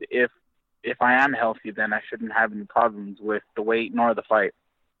 And if I am healthy, then I shouldn't have any problems with the weight nor the fight.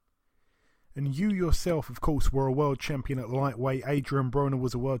 And you yourself, of course, were a world champion at lightweight. Adrian Broner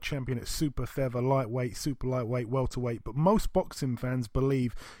was a world champion at super feather, lightweight, super lightweight, welterweight. But most boxing fans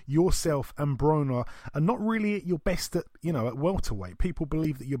believe yourself and Broner are not really at your best at welterweight. People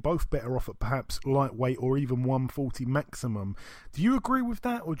believe that you're both better off at perhaps lightweight or even 140 maximum. Do you agree with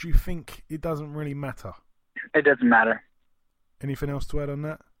that, or do you think it doesn't really matter? It doesn't matter. Anything else to add on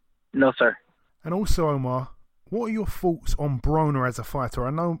that? No, sir. And also, Omar, what are your thoughts on Broner as a fighter?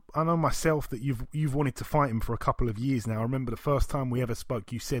 I know myself that you've wanted to fight him for a couple of years now. I remember the first time we ever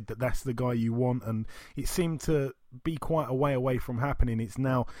spoke, you said that that's the guy you want, and it seemed to be quite a way away from happening. It's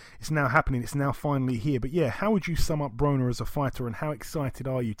now happening. It's now finally here. But yeah, how would you sum up Broner as a fighter, and how excited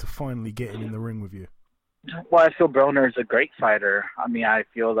are you to finally get him in the ring with you? Well, I feel Broner is a great fighter. I mean, I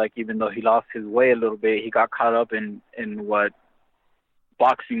feel like even though he lost his way a little bit, he got caught up in what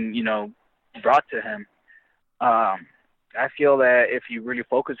boxing, brought to him. I feel that if he really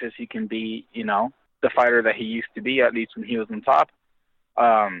focuses, he can be, the fighter that he used to be, at least when he was on top.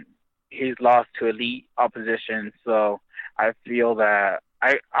 He's lost to elite opposition, so I feel that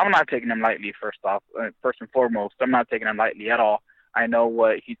I'm not taking him lightly, first and foremost. I'm not taking him lightly at all. I know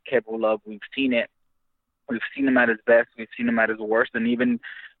what he's capable of. We've seen it. We've seen him at his best. We've seen him at his worst. And even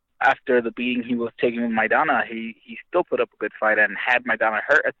after the beating he was taking with Maidana, he still put up a good fight and had Maidana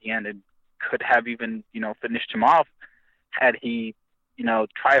hurt at the end and could have even, finished him off had he,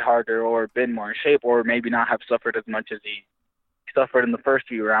 tried harder or been more in shape, or maybe not have suffered as much as he suffered in the first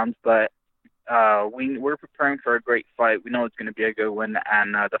few rounds. But we're preparing for a great fight. We know it's going to be a good one,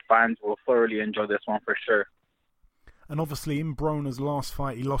 and the fans will thoroughly enjoy this one for sure. And obviously in Broner's last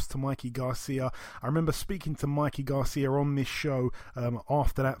fight, he lost to Mikey Garcia. I remember speaking to Mikey Garcia on this show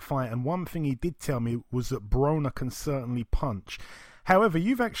after that fight, and one thing he did tell me was that Broner can certainly punch. However,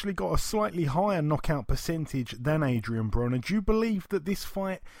 you've actually got a slightly higher knockout percentage than Adrian Broner. Do you believe that this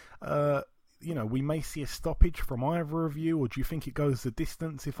fight, we may see a stoppage from either of you, or do you think it goes the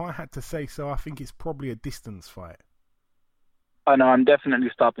distance? If I had to say so, I think it's probably a distance fight. Oh, no, I'm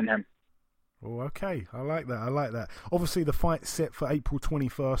definitely stopping him. Oh, okay. I like that. Obviously, the fight's set for April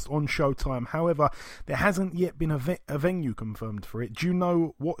 21st on Showtime. However, there hasn't yet been a venue confirmed for it. Do you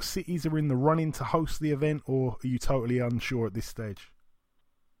know what cities are in the running to host the event, or are you totally unsure at this stage?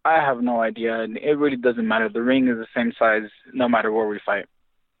 I have no idea. It really doesn't matter. The ring is the same size no matter where we fight.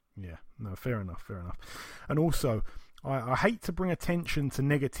 Yeah, no, fair enough. And also, I hate to bring attention to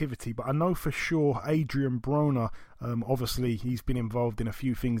negativity, but I know for sure Adrian Broner, obviously he's been involved in a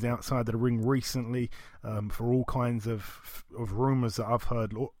few things outside of the ring recently, for all kinds of rumours that I've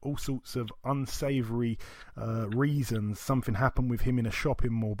heard, all sorts of unsavoury reasons. Something happened with him in a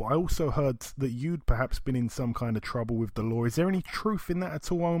shopping mall, but I also heard that you'd perhaps been in some kind of trouble with the law. Is there any truth in that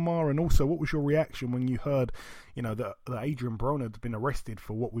at all, Omar? And also, what was your reaction when you heard, that Adrian Broner had been arrested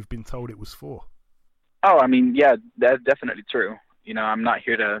for what we've been told it was for? Oh, I mean, yeah, that's definitely true. I'm not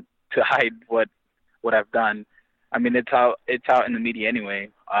here to hide what I've done. I mean, it's out in the media anyway.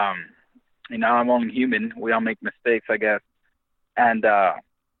 I'm only human. We all make mistakes, I guess. And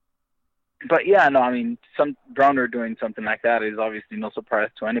but yeah, no, I mean, some Broner doing something like that is obviously no surprise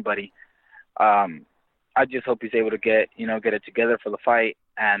to anybody. I just hope he's able to get it together for the fight,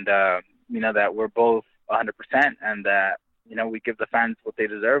 and that we're both 100%, and that we give the fans what they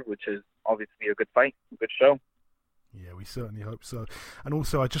deserve, which is obviously a good fight, a good show. Yeah, we certainly hope so. And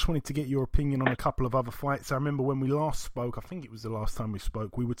also, I just wanted to get your opinion on a couple of other fights. I remember when we last spoke, I think it was the last time we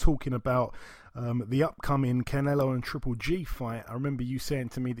spoke, we were talking about the upcoming Canelo and Triple G fight. I remember you saying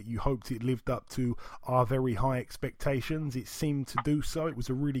to me that you hoped it lived up to our very high expectations. It seemed to do so. It was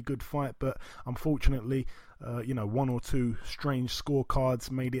a really good fight, but unfortunately, one or two strange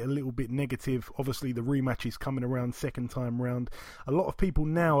scorecards made it a little bit negative. Obviously, the rematch is coming around second time round. A lot of people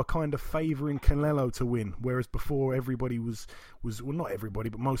now are kind of favouring Canelo to win, whereas before everybody was well, not everybody,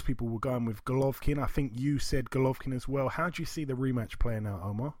 but most people were going with Golovkin. I think you said Golovkin as well. How do you see the rematch playing out,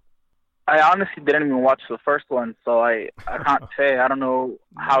 Omar? I honestly didn't even watch the first one, so I can't say. I don't know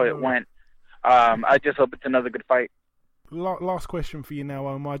how it went. I just hope it's another good fight. Last question for you now,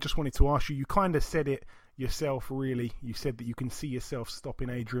 Omar. I just wanted to ask you, you kind of said it yourself, really. You said that you can see yourself stopping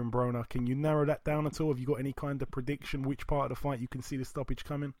Adrian Broner. Can you narrow that down at all? Have you got any kind of prediction which part of the fight you can see the stoppage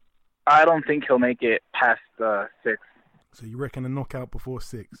coming? I don't think he'll make it past 6. So you reckon a knockout before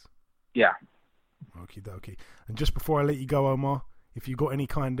 6? Yeah. Okie dokie. And just before I let you go, Omar, if you've got any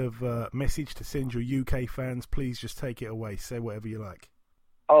kind of message to send your UK fans, please just take it away. Say whatever you like.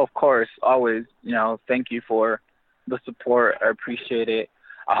 Oh, of course. Always. Thank you for the support. I appreciate it.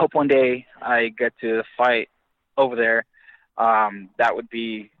 I hope one day I get to fight over there. That would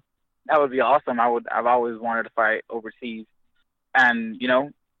be awesome. I've always wanted to fight overseas, and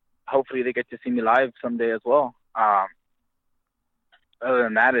hopefully they get to see me live someday as well. Other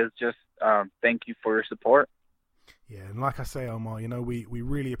than that, is just thank you for your support. Yeah, and like I say, Omar, we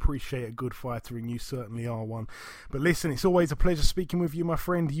really appreciate a good fighter, and you certainly are one. But listen, it's always a pleasure speaking with you, my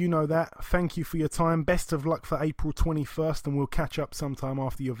friend. You know that. Thank you for your time. Best of luck for April 21st, and we'll catch up sometime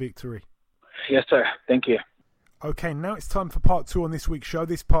after your victory. Yes, sir. Thank you. Okay, now it's time for part 2 on this week's show.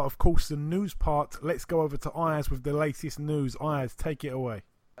 This part, of course, the news part. Let's go over to Ayaz with the latest news. Ayaz, take it away.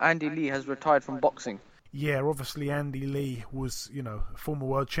 Andy Lee has retired from boxing. Yeah, obviously Andy Lee was, a former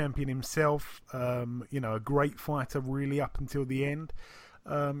world champion himself, a great fighter really up until the end.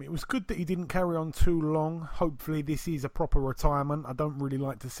 It was good that he didn't carry on too long. Hopefully this is a proper retirement. I don't really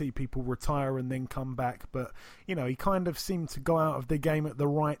like to see people retire and then come back, but he kind of seemed to go out of the game at the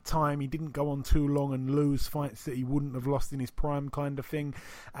right time. He didn't go on too long and lose fights that he wouldn't have lost in his prime kind of thing,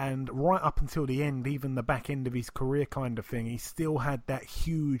 and right up until the end, even the back end of his career kind of thing, he still had that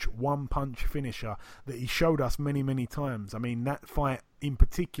huge one-punch finisher that he showed us many times. I mean, that fight in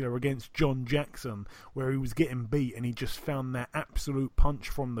particular against John Jackson, where he was getting beat and he just found that absolute punch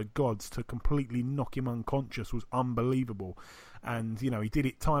from the gods to completely knock him unconscious, was unbelievable. And he did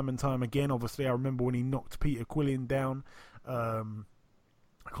it time and time again. Obviously, I remember when he knocked Peter Quillin down. I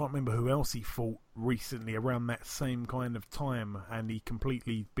can't remember who else he fought recently around that same kind of time, and he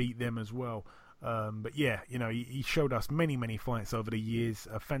completely beat them as well. But yeah, he showed us many fights over the years.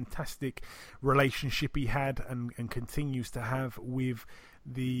 A fantastic relationship he had and continues to have with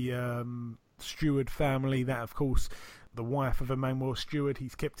the Stewart family. That, of course, the wife of Emmanuel Stewart,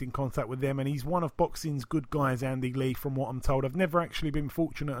 he's kept in contact with them, and he's one of boxing's good guys, Andy Lee, from what I'm told. I've never actually been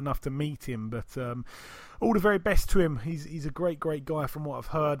fortunate enough to meet him, but all the very best to him. He's a great guy from what I've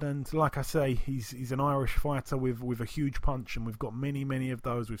heard, and like I say, he's an Irish fighter with a huge punch, and we've got many of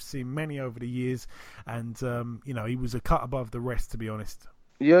those. We've seen many over the years, and he was a cut above the rest, to be honest.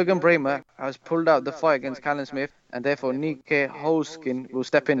 Jürgen Brähmer has pulled out the fight against Callum Smith, and therefore Nikke Holskin will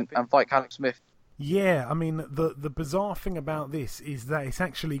step in and fight Callum Smith. Yeah, I mean, the bizarre thing about this is that it's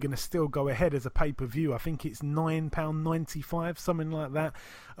actually going to still go ahead as a pay-per-view. I think it's £9.95, something like that.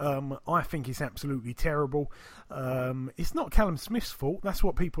 I think it's absolutely terrible. It's not Callum Smith's fault. That's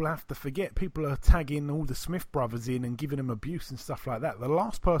what people have to forget. People are tagging all the Smith brothers in and giving them abuse and stuff like that. The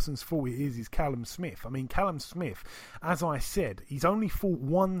last person's fault it is Callum Smith. I mean, Callum Smith, as I said, he's only fought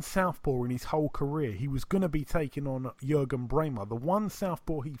one southpaw in his whole career. He was going to be taking on Jürgen Brähmer. The one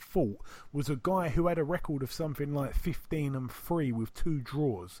southpaw he fought was a guy who had a record of something like 15-3 with 2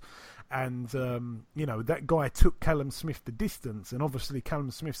 draws, and that guy took Callum Smith the distance, and obviously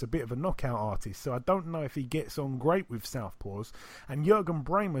Callum Smith's a bit of a knockout artist, so I don't know if he gets on great with southpaws, and Jürgen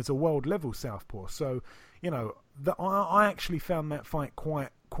Brähmer's a world level southpaw, so I actually found that fight quite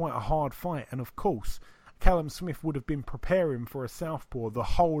a hard fight, and of course Callum Smith would have been preparing for a southpaw the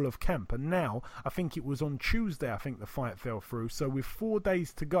whole of camp, and now I think it was on Tuesday the fight fell through, so with 4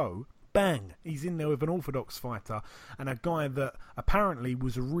 days to go, bang, he's in there with an orthodox fighter and a guy that apparently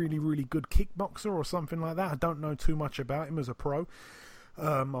was a really good kickboxer or something like that. I don't know too much about him as a pro.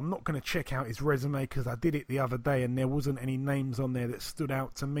 I'm not going to check out his resume because I did it the other day and there wasn't any names on there that stood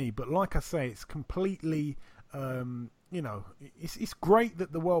out to me. But like I say, it's completely, it's great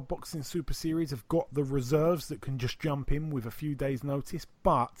that the World Boxing Super Series have got the reserves that can just jump in with a few days' notice.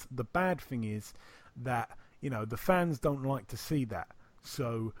 But the bad thing is that, the fans don't like to see that.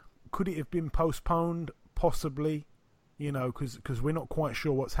 So could it have been postponed? Possibly, because we're not quite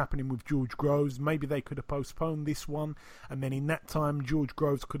sure what's happening with George Groves. Maybe they could have postponed this one, and then in that time George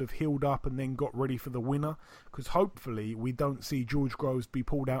Groves could have healed up and then got ready for the winner, because hopefully we don't see George Groves be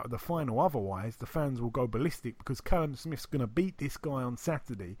pulled out of the final. Otherwise the fans will go ballistic, because Callum Smith's going to beat this guy on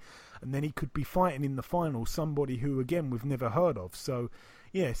Saturday, and then he could be fighting in the final somebody who, again, we've never heard of. So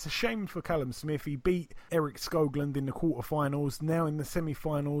yeah, it's a shame for Callum Smith. He beat Eric Skoglund in the quarterfinals. Now in the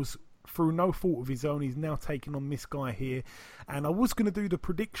semi-finals, through no fault of his own, he's now taking on this guy here. And I was going to do the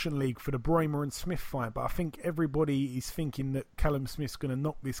prediction league for the Bramer and Smith fight, but I think everybody is thinking that Callum Smith's going to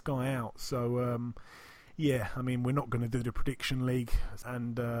knock this guy out. So, yeah, I mean, we're not going to do the prediction league.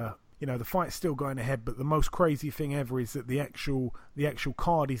 And, you know, the fight's still going ahead, but the most crazy thing ever is that the actual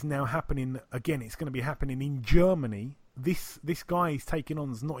card is now happening again. It's going to be happening in Germany. This guy he's taking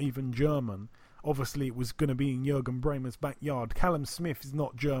on is not even German. Obviously, it was going to be in Jürgen Bremer's backyard. Callum Smith is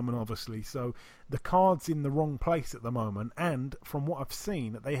not German, obviously, so the card's in the wrong place at the moment. And from what I've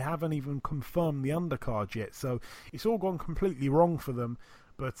seen, they haven't even confirmed the undercard yet, so it's all gone completely wrong for them.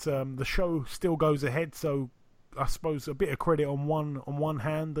 But the show still goes ahead, so I suppose a bit of credit on one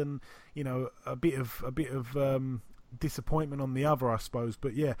hand, and you know a bit of disappointment on the other, I suppose.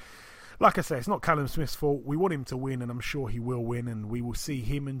 But yeah. Like I say, it's not Callum Smith's fault. We want him to win, and I'm sure he will win, and we will see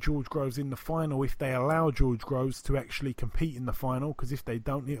him and George Groves in the final if they allow George Groves to actually compete in the final, because if they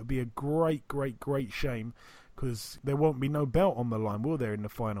don't, it'll be a great shame, because there won't be no belt on the line, will there, in the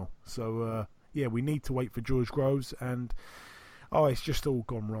final? So, yeah, we need to wait for George Groves, and it's just all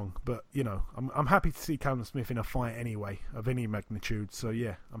gone wrong. But, you know, I'm happy to see Callum Smith in a fight anyway, of any magnitude. So,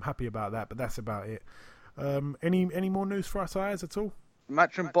 yeah, I'm happy about that, but that's about it. Any more news for us, Ayaz, at all?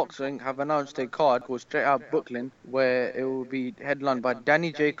 Matchroom Boxing have announced a card called Straight Out Brooklyn, where it will be headlined by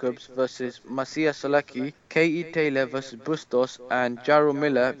Danny Jacobs versus Macia Solaki, Katie Taylor versus Bustos, and Jarrell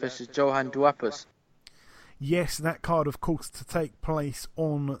Miller versus Johan Duapas. Yes, that card, of course, to take place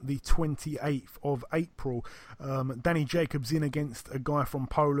on the 28th of April. Danny Jacobs in against a guy from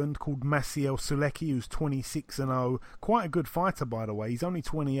Poland called Maciej Sulecki, who's 26-0. Quite a good fighter, by the way. He's only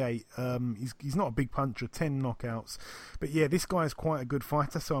 28. He's not a big puncher, 10 knockouts. But yeah, this guy is quite a good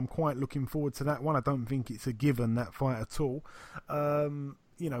fighter, so I'm quite looking forward to that one. I don't think it's a given, that fight at all.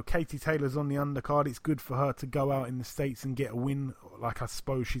 You know, Katie Taylor's on the undercard. It's good for her to go out in the States and get a win, like I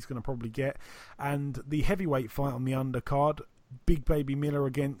suppose she's going to probably get. And the heavyweight fight on the undercard, Big Baby Miller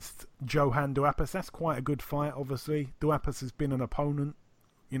against Johan Duapas. That's quite a good fight, obviously. Duapas has been an opponent,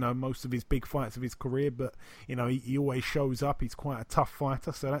 you know, most of his big fights of his career, but, you know, he always shows up. He's quite a tough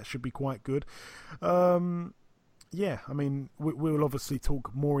fighter, so that should be quite good. Yeah, I mean, we'll obviously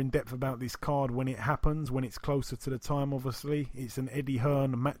talk more in depth about this card when it happens, when it's closer to the time, obviously. It's an Eddie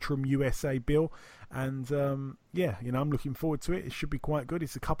Hearn Matchroom USA bill, and yeah, you know, I'm looking forward to it. It should be quite good.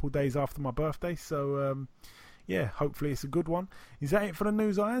 It's a couple of days after my birthday, so yeah, hopefully it's a good one. Is that it for the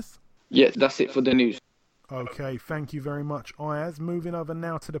news, Ayaz? Yeah, that's it for the news. Okay, thank you very much, Ayaz. Moving over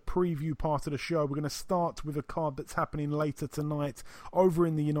now to the preview part of the show. We're going to start with a card that's happening later tonight over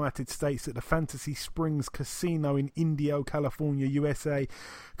in the United States at the Fantasy Springs Casino in Indio, California, USA.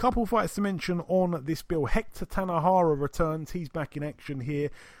 Couple fights to mention on this bill. Hector Tanahara returns. He's back in action here.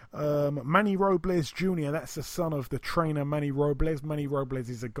 Manny Robles Jr., that's the son of the trainer Manny Robles. Manny Robles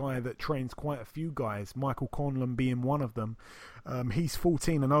is a guy that trains quite a few guys, Michael Conlon being one of them. He's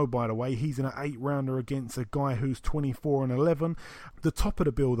 14-0, by the way. He's in an 8-rounder against a guy who's 24-11. The top of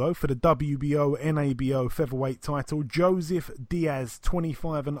the bill, though, for the WBO NABO featherweight title, Joseph Diaz,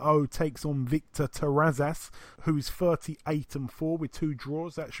 25-0, takes on Victor Terrazas, who's 38-4 with 2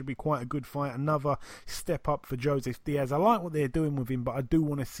 draws. That should be quite a good fight. Another step up for Joseph Diaz. I like what they're doing with him, but I do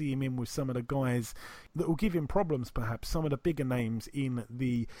want to see him in with some of the guys that will give him problems, perhaps. Some of the bigger names in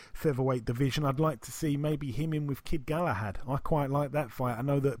the featherweight division. I'd like to see maybe him in with Kid Galahad. I quite like that fight. I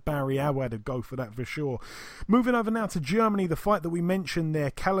know that Barry Awad would go for that for sure. Moving over now to Germany, the fight that we mentioned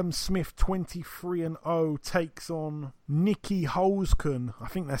there, Callum Smith, 23-0, takes on Nicky Holzken. I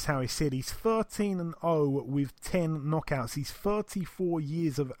think that's how he said. He's 13-0 with 10 knockouts. He's 34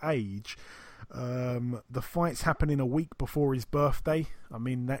 years of age. The fight's happening a week before his birthday. I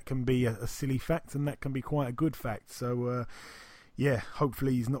mean, that can be a silly fact, and that can be quite a good fact. So, yeah,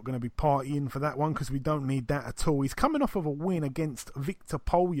 hopefully he's not going to be partying for that one, because we don't need that at all. He's coming off of a win against Viktor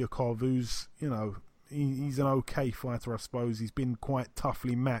Polyakov, who's, you know, he's an okay fighter, I suppose. He's been quite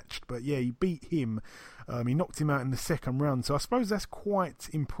toughly matched, but yeah, he beat him. He knocked him out in the second round, so I suppose that's quite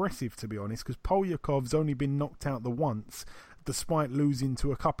impressive, to be honest, because Polyakov's only been knocked out the once, despite losing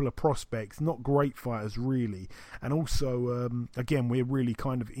to a couple of prospects, not great fighters really. And also, again, we're really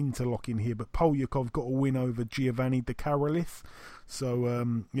kind of interlocking here, but Polyakov got a win over Giovanni De Carolis, so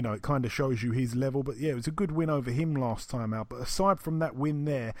you know, it kind of shows you his level. But yeah, it was a good win over him last time out. But aside from that win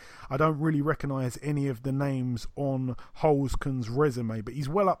there, I don't really recognise any of the names on Holzken's resume, but he's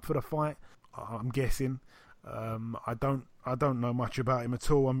well up for the fight, I'm guessing. I don't know much about him at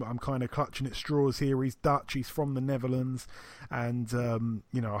all. I'm kind of clutching at straws here. He's Dutch, he's from the Netherlands, and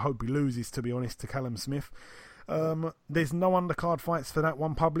you know, I hope he loses, to be honest, to Callum Smith. There's no undercard fights for that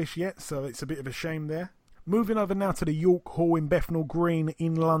one published yet, so it's a bit of a shame there. Moving over now to the York Hall in Bethnal Green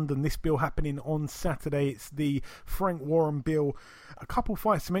in London. This bill happening on Saturday. It's the Frank Warren bill. A couple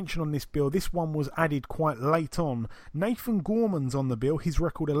fights to mention on this bill. This one was added quite late on. Nathan Gorman's on the bill. His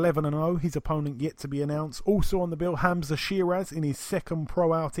record 11-0. His opponent yet to be announced. Also on the bill, Hamza Shiraz in his second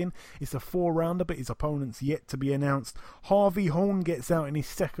pro outing. It's a 4-rounder, but his opponent's yet to be announced. Harvey Horn gets out in his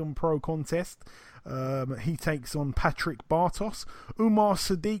second pro contest. He takes on Patrick Bartos. Umar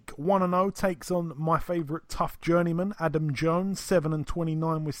Sadiq 1-0 takes on my favourite tough journeyman Adam Jones,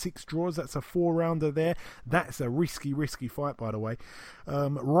 7-29 with 6 draws. That's a 4-rounder there. That's a risky fight, by the way.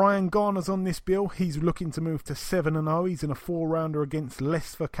 Ryan Garner's on this bill. He's looking to move to 7-0. He's in a 4-rounder against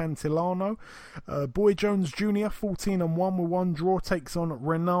Lesfer Cantillano. Boy Jones Jr. 14-1 with 1 draw takes on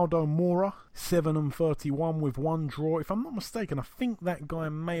Ronaldo Mora, 7-31 with 1 draw. If I'm not mistaken, I think that guy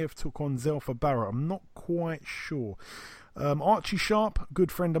may have took on Zelfa Barrett. I'm not quite sure. Archie Sharp,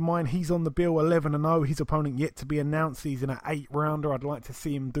 good friend of mine, he's on the bill, 11-0. His opponent yet to be announced. He's in an 8-rounder. I'd like to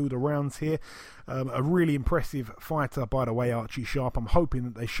see him do the rounds here. A really impressive fighter, by the way, Archie Sharp. I'm hoping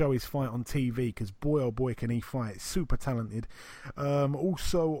that they show his fight on TV, because boy oh boy can he fight. Super talented.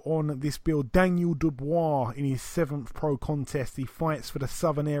 Also on this bill, Daniel Dubois in his 7th pro contest. He fights for the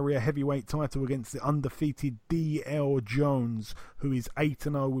Southern Area heavyweight title against the undefeated D.L. Jones, who is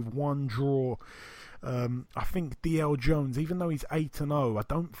 8-0 with 1 draw. I think D.L. Jones, even though he's 8-0, I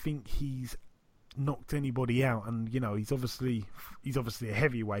don't think he's knocked anybody out, and you know he's obviously a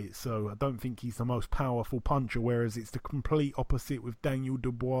heavyweight, so I don't think he's the most powerful puncher, whereas it's the complete opposite with Daniel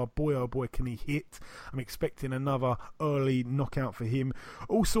Dubois. Boy oh boy can he hit. I'm expecting another early knockout for him.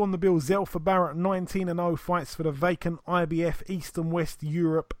 Also on the bill, Zelfa Barrett, 19-0, fights for the vacant IBF East and West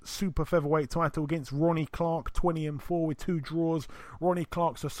Europe super featherweight title against Ronnie Clark, 20-4 with 2 draws. Ronnie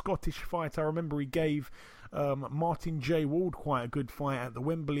Clark's a Scottish fighter. I remember he gave Martin J. Ward quite a good fight at the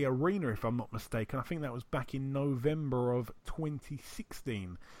Wembley Arena, if I'm not mistaken. I think that was back in November of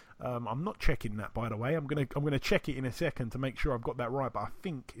 2016. I'm not checking that, by the way. I'm gonna check it in a second to make sure I've got that right. But I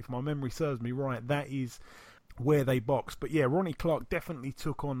think, if my memory serves me right, that is where they boxed. But yeah, Ronnie Clark definitely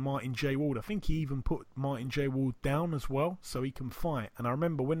took on Martin J. Ward. I think he even put Martin J. Ward down as well, so he can fight. And I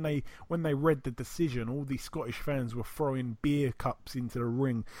remember when they read the decision, all these Scottish fans were throwing beer cups into the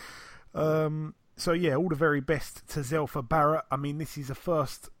ring. So yeah, all the very best to Zelfa Barrett. I mean, this is a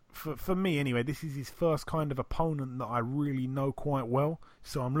first, for me anyway, this is his first kind of opponent that I really know quite well.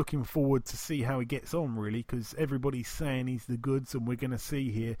 So I'm looking forward to see how he gets on, really, because everybody's saying he's the goods, and we're going to see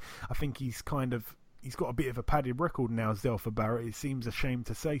here. I think he's got a bit of a padded record now, Zelfa Barrett. It seems a shame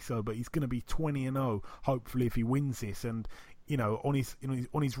to say so, but he's going to be 20-0, hopefully, if he wins this. And you know, on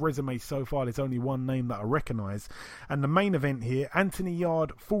his resume so far, there's only one name that I recognise. And the main event here, Anthony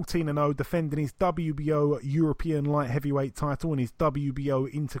Yarde, 14-0, defending his WBO European light heavyweight title and his WBO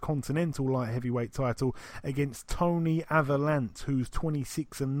Intercontinental light heavyweight title against Tony Avalant, who's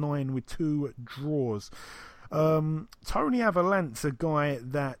 26-9 with 2 draws. Tony Avalant's a guy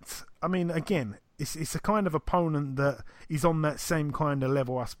that, I mean, again, it's a kind of opponent that is on that same kind of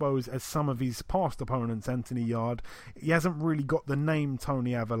level, I suppose, as some of his past opponents, Anthony Yarde. He hasn't really got the name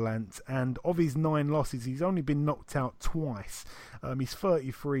Tony Avalant, and of his 9 losses, he's only been knocked out twice. He's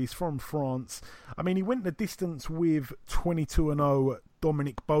 33, he's from France. I mean, he went the distance with 22-0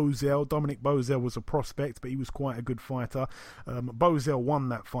 Dominic Bozell. Dominic Bozell was a prospect, but he was quite a good fighter. Bozell won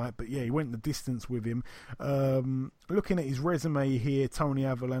that fight, but yeah, he went the distance with him. Looking at his resume here, Tony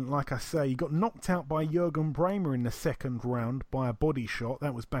Avalant, like I say, he got knocked out by Jürgen Bremer in the second round by a body shot.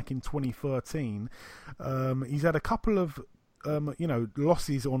 That was back in 2013. He's had a couple of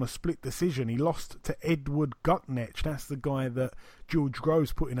losses on a split decision. He lost to Edward Gutnech. That's the guy that George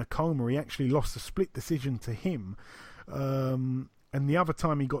Groves put in a coma. He actually lost a split decision to him. And the other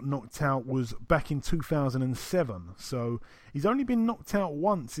time he got knocked out was back in 2007. So he's only been knocked out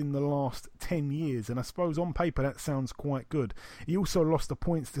once in the last 10 years. And I suppose on paper that sounds quite good. He also lost a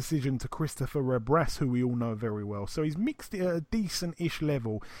points decision to Christopher Rebras, who we all know very well. So he's mixed it at a decent-ish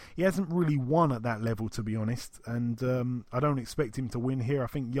level. He hasn't really won at that level, to be honest. And I don't expect him to win here. I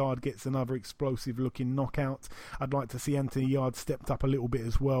think Yarde gets another explosive-looking knockout. I'd like to see Anthony Yarde stepped up a little bit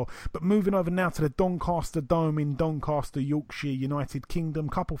as well. But moving over now to the Doncaster Dome in Doncaster, Yorkshire, United Kingdom.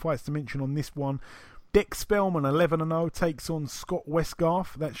 Couple fights to mention on this one. Dex Spellman, 11-0, takes on Scott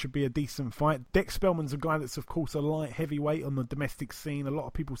Westgarth. That should be a decent fight. Dex Spellman's a guy that's, of course, a light heavyweight on the domestic scene. A lot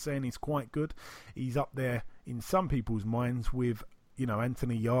of people saying he's quite good. He's up there, in some people's minds, with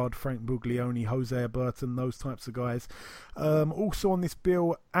Anthony Yard, Frank Buglioni, Jose Burton, those types of guys. Also on this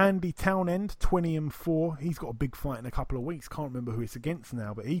bill, Andy Townend, 20-4. He's got a big fight in a couple of weeks. Can't remember who it's against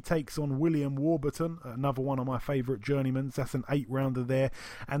now, but he takes on William Warburton, another one of my favourite journeymans. That's an 8-rounder there.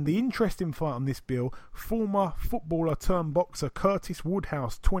 And the interesting fight on this bill, former footballer turned boxer Curtis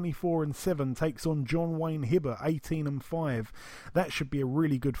Woodhouse, 24-7, takes on John Wayne Hibbert, 18-5. That should be a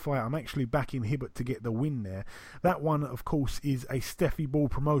really good fight. I'm actually backing Hibbert to get the win there. That one, of course, is a Steffi Ball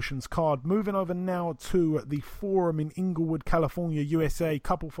Promotions card. Moving over now to the Forum in Inglewood, California, USA.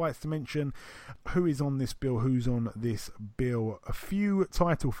 Couple fights to mention. Who is on this bill? Who's on this bill? A few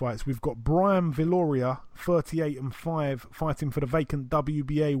title fights. We've got Brian Viloria, 38-5, fighting for the vacant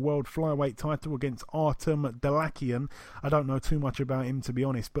WBA World Flyweight title against Artem Dalakian. I don't know too much about him, to be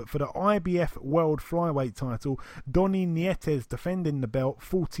honest, but for the IBF World Flyweight title, Donny Nietes defending the belt,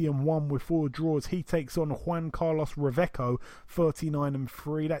 40-1 with 4 draws. He takes on Juan Carlos Reveco,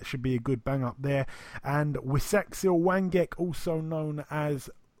 39-3. That should be a good bang up there. And Wisaksil Wangek, also known as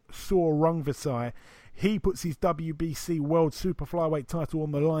Saw Rungvisai, he puts his WBC World Super Flyweight title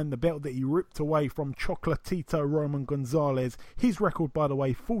on the line, the belt that he ripped away from Chocolatito Roman Gonzalez. His record, by the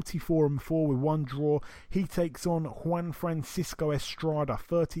way, 44-4 with 1 draw. He takes on Juan Francisco Estrada,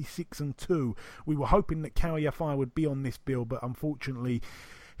 36-2. We were hoping that Cal Yafai would be on this bill, but unfortunately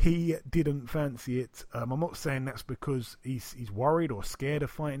he didn't fancy it. I'm not saying that's because he's worried or scared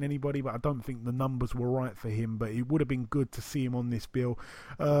of fighting anybody, but I don't think the numbers were right for him. But it would have been good to see him on this bill.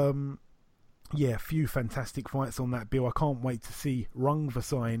 A few fantastic fights on that bill. I can't wait to see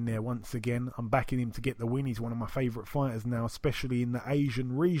Rungvisai in there once again. I'm backing him to get the win. He's one of my favourite fighters now, especially in the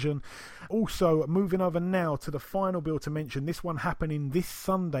Asian region. Also, moving over now to the final bill to mention. This one happening this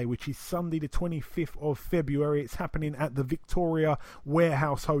Sunday, which is Sunday the 25th of February. It's happening at the Victoria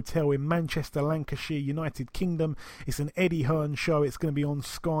Warehouse Hotel in Manchester, Lancashire, United Kingdom. It's an Eddie Hearn show. It's going to be on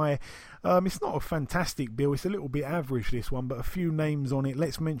Sky. It's not a fantastic bill. It's a little bit average, this one, but a few names on it.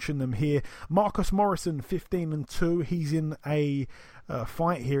 Let's mention them here. Marcus Morrison, 15-2. He's in a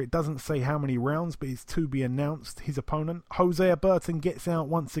fight here. It doesn't say how many rounds, but it's to be announced. His opponent, Hosea Burton, gets out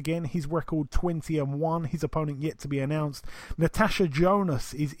once again. His record 20-1. His opponent yet to be announced. Natasha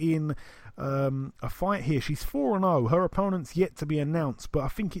Jonas is in a fight here. She's 4-0. Her opponent's yet to be announced, but I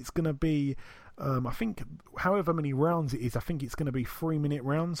think it's going to be however many rounds it is, I think it's going to be 3-minute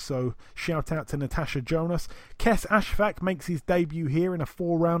rounds, so shout out to Natasha Jonas. Kes Ashfaq makes his debut here in a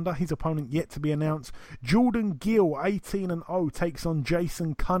 4-rounder. His opponent yet to be announced. Jordan Gill, 18-0, takes on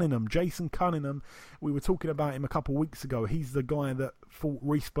Jason Cunningham. Jason Cunningham, we were talking about him a couple of weeks ago. He's the guy that fought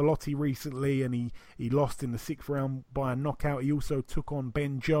Reece Bellotti recently, and he lost in the 6th round by a knockout. He also took on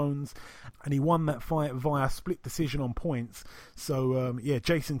Ben Jones, and he won that fight via split decision on points. So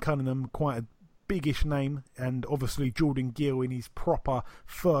Jason Cunningham, quite a biggish name, and obviously Jordan Gill in his proper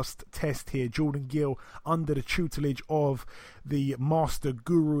first test here. Jordan Gill under the tutelage of the master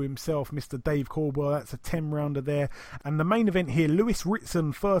guru himself, Mr. Dave Caldwell. That's a 10-rounder there. And the main event here, Lewis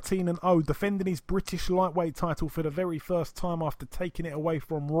Ritson, 13-0, defending his British lightweight title for the very first time after taking it away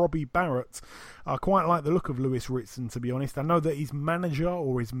from Robbie Barrett. I quite like the look of Lewis Ritson, to be honest. I know that his manager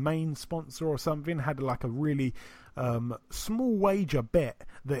or his main sponsor or something had like a really small wager bet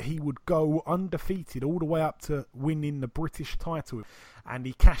that he would go undefeated all the way up to winning the British title, and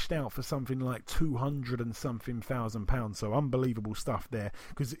he cashed out for something like 200 and something thousand pounds. So unbelievable stuff there,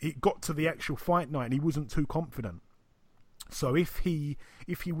 because it got to the actual fight night and he wasn't too confident. So if he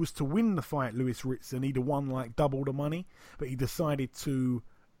was to win the fight, Lewis Ritson, he'd have won like double the money, but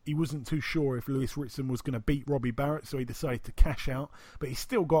he wasn't too sure if Lewis Ritson was going to beat Robbie Barrett, so he decided to cash out. But he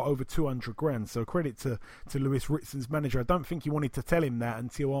still got over 200 grand, so credit to Lewis Ritson's manager. I don't think he wanted to tell him that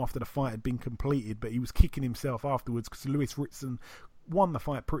until after the fight had been completed, but he was kicking himself afterwards because Lewis Ritson won the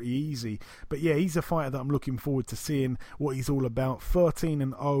fight pretty easy. But yeah, he's a fighter that I'm looking forward to seeing what he's all about.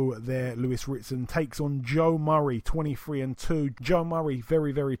 13-0 there. Lewis Ritson takes on Joe Murray, 23-2. Joe Murray,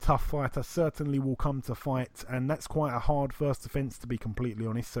 very, very tough fighter, certainly will come to fight, and that's quite a hard first offence, to be completely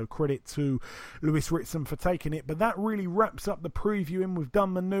honest. So credit to Lewis Ritson for taking it. But that really wraps up the previewing. We've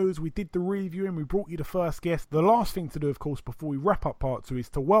done the news, we did the reviewing, we brought you the first guest. The last thing to do, of course, before we wrap up part 2 is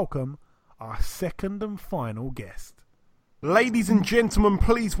to welcome our second and final guest. Ladies and gentlemen,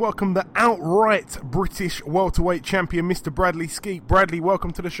 please welcome the outright British welterweight champion, Mr. Bradley Skeet. Bradley,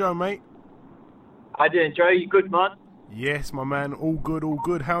 welcome to the show, mate. How you doing, Joe? You good, man? Yes, my man. All good, all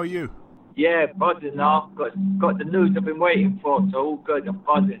good. How are you? Yeah, buzzing now. Got the news I've been waiting for, so all good. I'm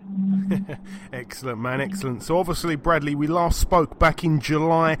buzzing. Excellent, man, excellent. So obviously, Bradley, we last spoke back in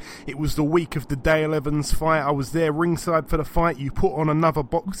July. It was the week of the Dale Evans fight. I was there ringside for the fight. You put on another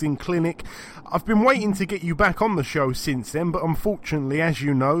boxing clinic. I've been waiting to get you back on the show since then, but unfortunately, as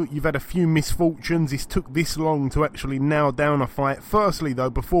you know, you've had a few misfortunes. It's took this long to actually nail down a fight. Firstly, though,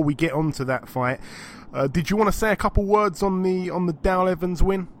 before we get on to that fight, did you want to say a couple words on the Dale Evans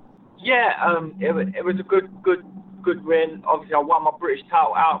win? Yeah, it was a good win. Obviously, I won my British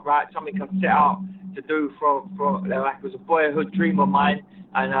title outright, something I set out to do for like, it was a boyhood dream of mine,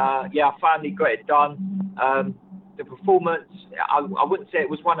 and yeah, I finally got it done. The performance, I wouldn't say it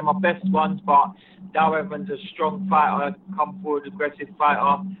was one of my best ones, but Dale Evans is a strong fighter, come forward, aggressive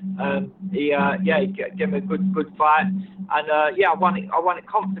fighter. He gave me a good fight, and yeah, I won it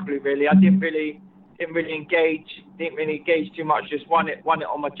comfortably. Really, I didn't really engage too much, just won it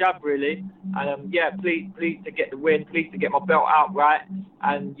on my jab really, and yeah, pleased to get the win, pleased to get my belt outright,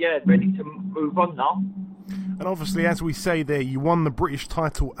 and yeah, ready to move on now. And obviously, as we say there, you won the British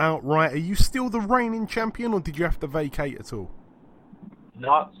title outright. Are you still the reigning champion, or did you have to vacate at all?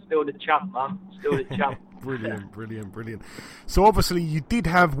 No, still the champ, man, still the champ. Brilliant. So obviously you did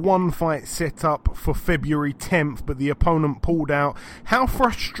have one fight set up for February 10th, but the opponent pulled out. How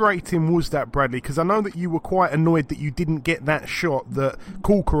frustrating was that, Bradley? Because I know that you were quite annoyed that you didn't get that shot that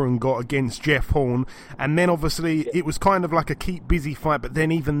Corcoran got against Jeff Horn, and then obviously it was kind of like a keep busy fight, but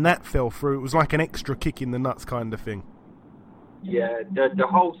then even that fell through. It was like an extra kick in the nuts kind of thing. Yeah, the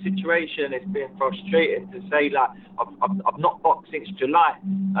whole situation has been frustrating, to say. Like, I've not boxed since July.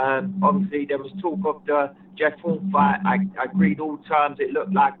 Obviously, there was talk of the Jeff Horn fight. I agreed all terms. It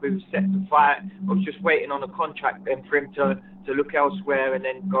looked like we were set to fight. I was just waiting on a contract then for him to look elsewhere and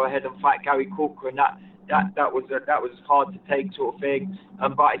then go ahead and fight Gary Corcoran. That was hard to take, sort of thing.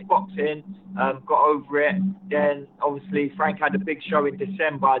 But it's boxing. Got over it. Then obviously Frank had a big show in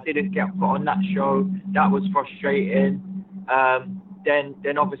December. I didn't get put on that show. That was frustrating.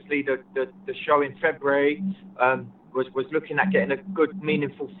 Then obviously the show in February was looking at getting a good,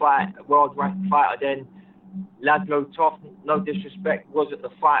 meaningful fight, a world-ranked fighter. Then Laszlo Toth, no disrespect, wasn't the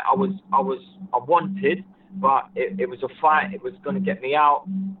fight I wanted, but it was a fight. It was going to get me out,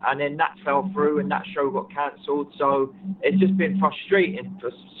 and then that fell through, and that show got cancelled. So it's just been frustrating,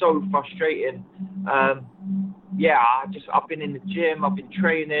 just so frustrating. Yeah, I've been in the gym, I've been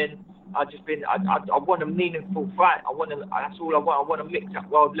training. I want a meaningful fight. That's all I want. I want to mix at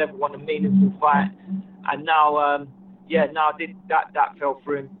world level. Want a meaningful fight. And now, now that fell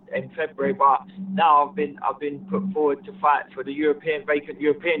through in February. But now I've been put forward to fight for the vacant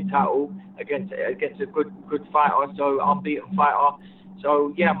European title against a good fighter, so unbeaten fighter.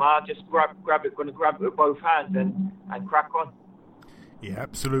 So yeah, man, I just grab it. Going to grab it with both hands and crack on. Yeah,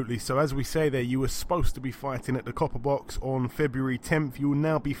 absolutely. So as we say there, you were supposed to be fighting at the Copper Box on February 10th. You will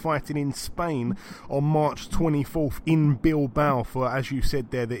now be fighting in Spain on March 24th in Bilbao for, as you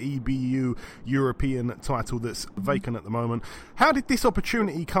said there, the EBU European title that's vacant at the moment. How did this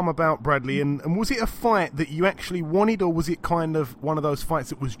opportunity come about, Bradley? And was it a fight that you actually wanted, or was it kind of one of those fights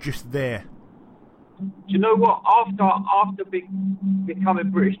that was just there? Do you know what? After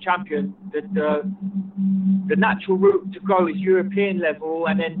becoming British champion, the natural route to go is European level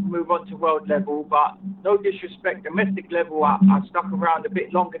and then move on to world level. But no disrespect, domestic level, I stuck around a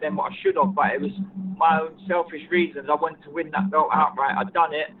bit longer than what I should have. But it was my own selfish reasons. I wanted to win that belt outright. I've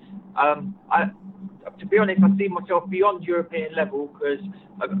done it. To be honest, I see myself beyond European level, because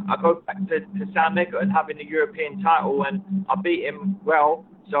I go back to Sam Egerton having the European title, and I beat him well.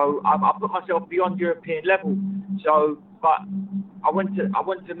 So I put myself beyond European level. So, but I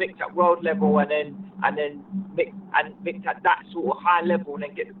wanted to mix at world level and then mix at that sort of high level, and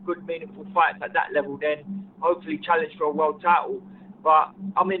then get good, meaningful fights at that level. Then hopefully challenge for a world title. But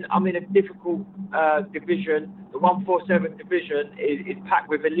I'm in a difficult division. The 147 division is packed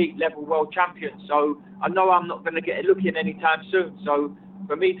with elite level world champions. So I know I'm not going to get a look in anytime soon. So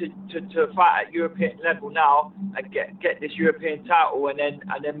for me to fight at European level now and get this European title and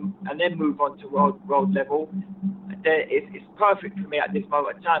then move on to world level, it's perfect for me at this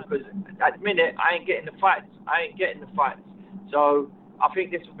moment in time, because at the minute I ain't getting the fights. So I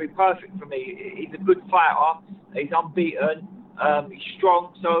think this will be perfect for me. He's a good fighter. He's unbeaten. He's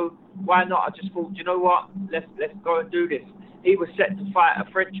strong. So why not? I just thought, you know what? Let's go and do this. He was set to fight a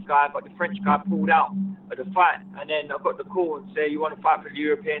French guy, but the French guy pulled out of the fight. And then I got the call and said, you want to fight for the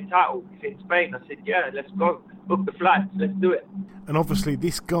European title? He's in Spain. I said, yeah, let's go. Book the flights. Let's do it. And obviously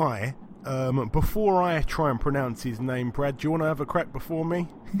this guy, Before I try and pronounce his name, Brad, do you want to have a crack before me?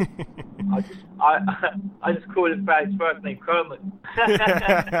 I just call him by his first name, Kerman.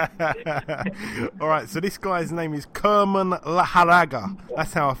 All right, so this guy's name is Kerman Laharaga.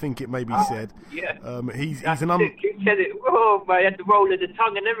 That's how I think it may be said. Yeah. He's That's an it. You said it. Oh, man, you had the roll of the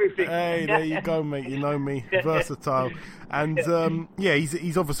tongue and everything. Hey, there you go, mate. You know me, versatile. And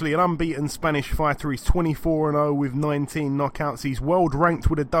he's obviously an unbeaten Spanish fighter. He's 24-0 with 19 knockouts. He's world ranked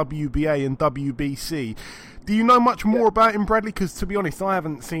with a WBA and WBC. Do you know much more about him, Bradley? Because to be honest, I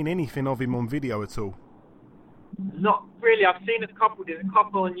haven't seen anything of him on video at all. Not really. I've seen a couple. There's a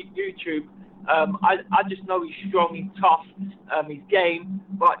couple on YouTube. I just know he's strong, he's tough, he's game.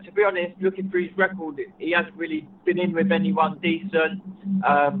 But to be honest, looking through his record, he hasn't really been in with anyone decent.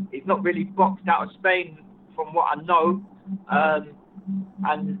 He's not really boxed out of Spain, from what I know.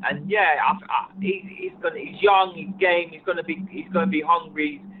 He's young, he's game. He's gonna be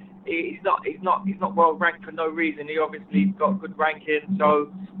hungry. He's not well ranked for no reason. He obviously got good ranking,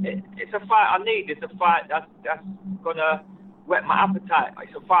 so it's a fight I need. It's a fight that's gonna whet my appetite.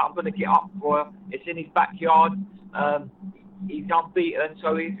 It's a fight I'm gonna get up for. It's in his backyard. He's unbeaten,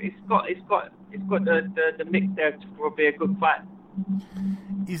 so it's got the mix there to be a good fight.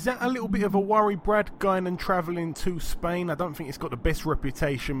 Is that a little bit of a worry, Brad, going and travelling to Spain? I don't think it's got the best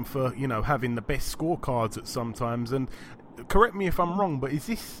reputation for, having the best scorecards at sometimes. And correct me if I'm wrong, but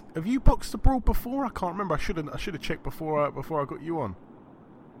have you boxed abroad before? I can't remember. I should have checked before I got you on.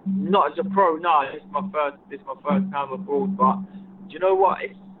 Not as a pro, no. This is my first time abroad. But do you know what?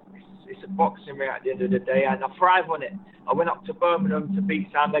 It's a boxing ring at the end of the day, and I thrive on it. I went up to Birmingham to beat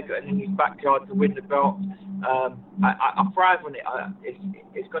Sam Egerton in his backyard to win the belt. I thrive on it.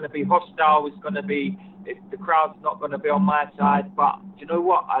 It's going to be hostile. The crowd's not going to be on my side. But do you know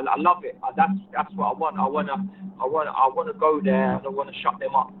what? I love it. That's what I want. I want to go there and I want to shut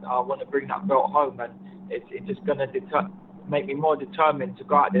them up. I want to bring that belt home, and it's just going to make me more determined to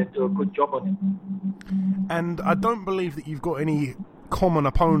go out there and do a good job on it. And I don't believe that you've got any common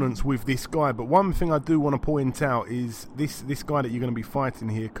opponents with this guy, but one thing I do want to point out is this guy that you're going to be fighting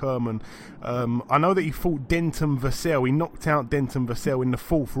here, Kerman. I know that he fought Denton Vassell. He knocked out Denton Vassell in the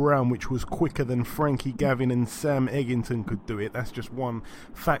 4th round, which was quicker than Frankie Gavin and Sam Eggington could do it. That's just one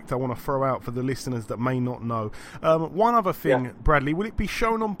fact I want to throw out for the listeners that may not know. One other thing, Bradley, will it be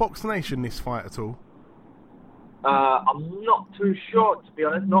shown on Box Nation, this fight, at all? I'm not too sure, to be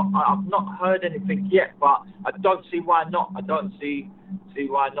honest. I've not heard anything yet, but I don't see why not. I don't see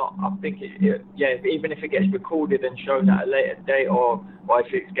why not. I think even if it gets recorded and shown at a later date, or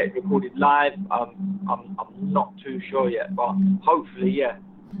if it gets recorded live, I'm not too sure yet. But hopefully, yeah.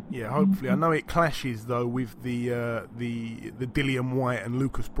 Yeah, hopefully. I know it clashes though with the Dillian White and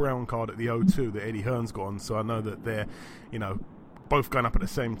Lucas Brown card at the O2 that Eddie Hearn's got on. So I know that they're, both going up at the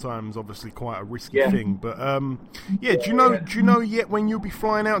same time is obviously quite a risky thing. But do you know yet when you'll be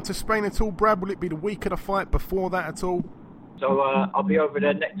flying out to Spain at all, Brad? Will it be the week of the fight, before that at all? So I'll be over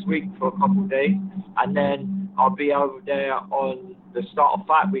there next week for a couple of days, and then I'll be over there on the start of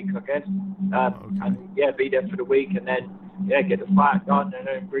fight week, I guess. And be there for the week, and then get the fight done, and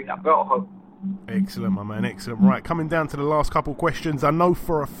then bring that belt home. Excellent, my man, excellent. Right, coming down to the last couple questions. I know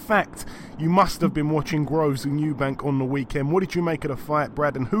for a fact you must have been watching Groves and Eubank on the weekend. What did you make of the fight,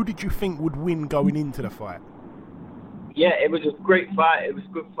 Brad, and who did you think would win going into the fight? Yeah, it was a great fight. It was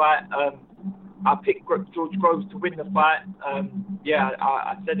a good fight. I picked George Groves to win the fight. I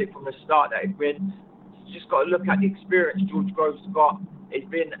said it from the start that he'd win. You just got to look at the experience George Groves got. He's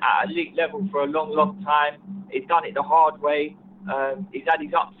been at elite level for a long, long time. He's done it the hard way. He's had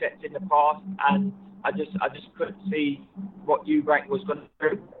his upsets in the past, and I just couldn't see what Eubank was going to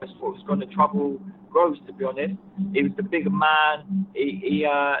do, what was going to trouble Groves, to be honest. He was the bigger man.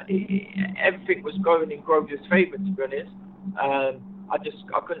 Everything was going in Groves' favour, to be honest. I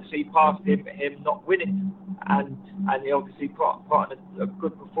couldn't see past him not winning, and he obviously put on a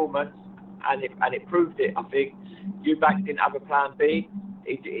good performance, and it proved it. I think Eubank didn't have a plan B.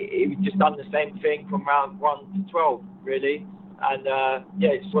 He just done the same thing from round 1 to 12, really. And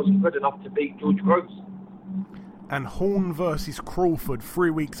it just wasn't good enough to beat George Groves. And Horn versus Crawford,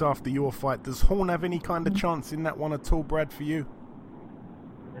 3 weeks after your fight. Does Horn have any kind of chance in that one at all, Brad, for you?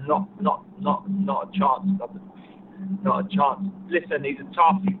 Not a chance. Not a chance. Listen, he's a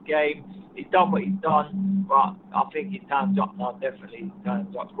tough, he's game. He's done what he's done, but I think his time's up now. Definitely, his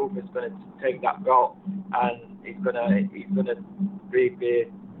time's up. Crawford's going to take that belt, and he's going to be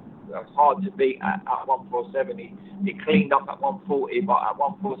hard to beat at 147. He cleaned up at 140, but at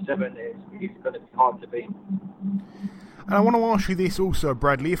 147 he's going to be hard to beat. And I want to ask you this also,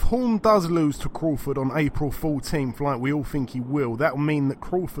 Bradley. If Horn does lose to Crawford on April 14th, like we all think he will, that will mean that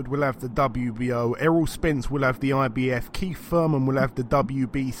Crawford will have the WBO, Errol Spence will have the IBF, Keith Thurman will have the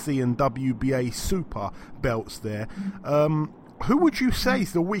WBC and WBA Super belts there. Who would you say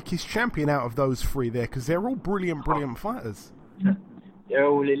is the weakest champion out of those three there? Because they're all brilliant fighters. They're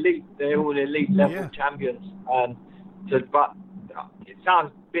all elite. They're all elite level champions. But it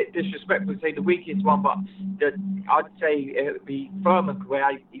sounds a bit disrespectful to say the weakest one, but I'd say it would be Thurman,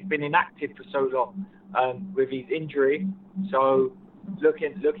 where he's been inactive for so long with his injury. So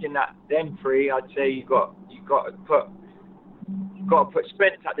looking at them three, I'd say you've got to put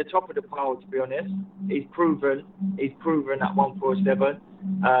Spence at the top of the pile. To be honest, he's proven at 147.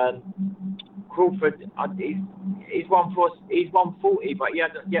 Crawford, he's 140, but he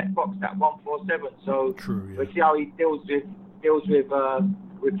hasn't yet boxed at 147. So we'll see how he deals with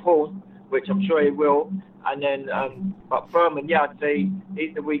Horn, which I'm sure he will. And then, but Thurman, I'd say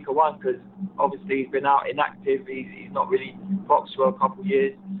he's the weaker one because obviously he's been out inactive. He's not really boxed for a couple of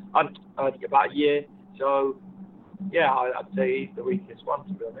years, about a year. So I'd say he's the weakest one,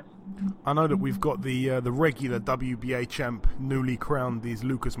 to be honest. I know that we've got the regular WBA champ, newly crowned, is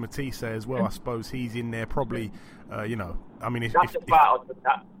Lucas Matisse as well. I suppose he's in there probably, that's a fight I'd look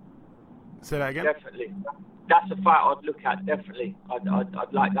at. Say that again? Definitely. That's a fight I'd look at, definitely.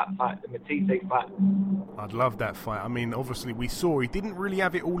 I'd like that fight, the Matisse fight. I'd love that fight. I mean, obviously we saw he didn't really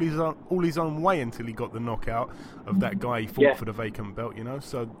have it all his own way until he got the knockout of that guy he fought for the vacant belt,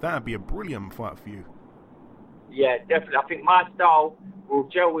 so that'd be a brilliant fight for you. Yeah, definitely. I think my style will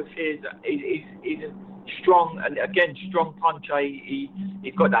gel with his. He's a strong, and again, strong puncher. He's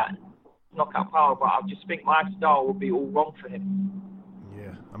got that knockout power, but I just think my style will be all wrong for him.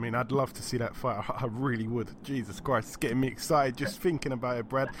 Yeah, I mean, I'd love to see that fight. I really would. Jesus Christ, it's getting me excited just thinking about it,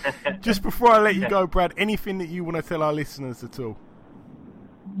 Brad. Just before I let you go, Brad, anything that you want to tell our listeners at all?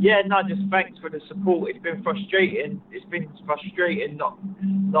 Yeah, no, just thanks for the support. It's been frustrating.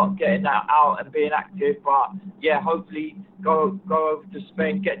 Not getting that out and being active. But hopefully go over to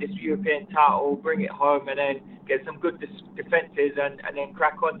Spain, get this European title, bring it home, and then get some good defences, and then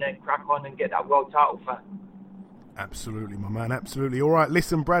crack on and get that world title fight. Absolutely, my man, absolutely. All right,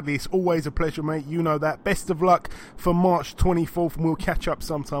 listen, Bradley, it's always a pleasure, mate. You know that. Best of luck for March 24th, and we'll catch up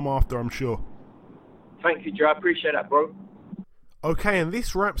sometime after, I'm sure. Thank you, Joe. I appreciate that, bro. Okay, and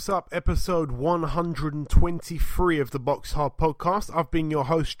this wraps up episode 123 of the Box Hard Podcast. I've been your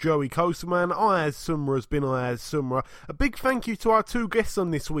host, Joey Kosuman. Ayaz Sumra has been Ayaz Sumra. A big thank you to our two guests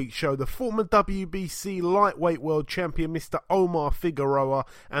on this week's show, the former WBC lightweight world champion, Mr. Omar Figueroa,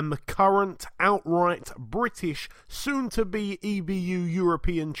 and the current outright British, soon-to-be EBU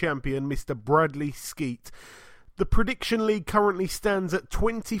European champion, Mr. Bradley Skeete. The Prediction League currently stands at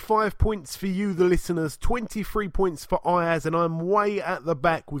 25 points for you, the listeners, 23 points for Ayaz, and I'm way at the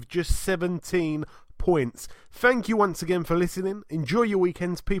back with just 17 points. Thank you once again for listening. Enjoy your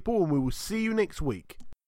weekends, people, and we will see you next week.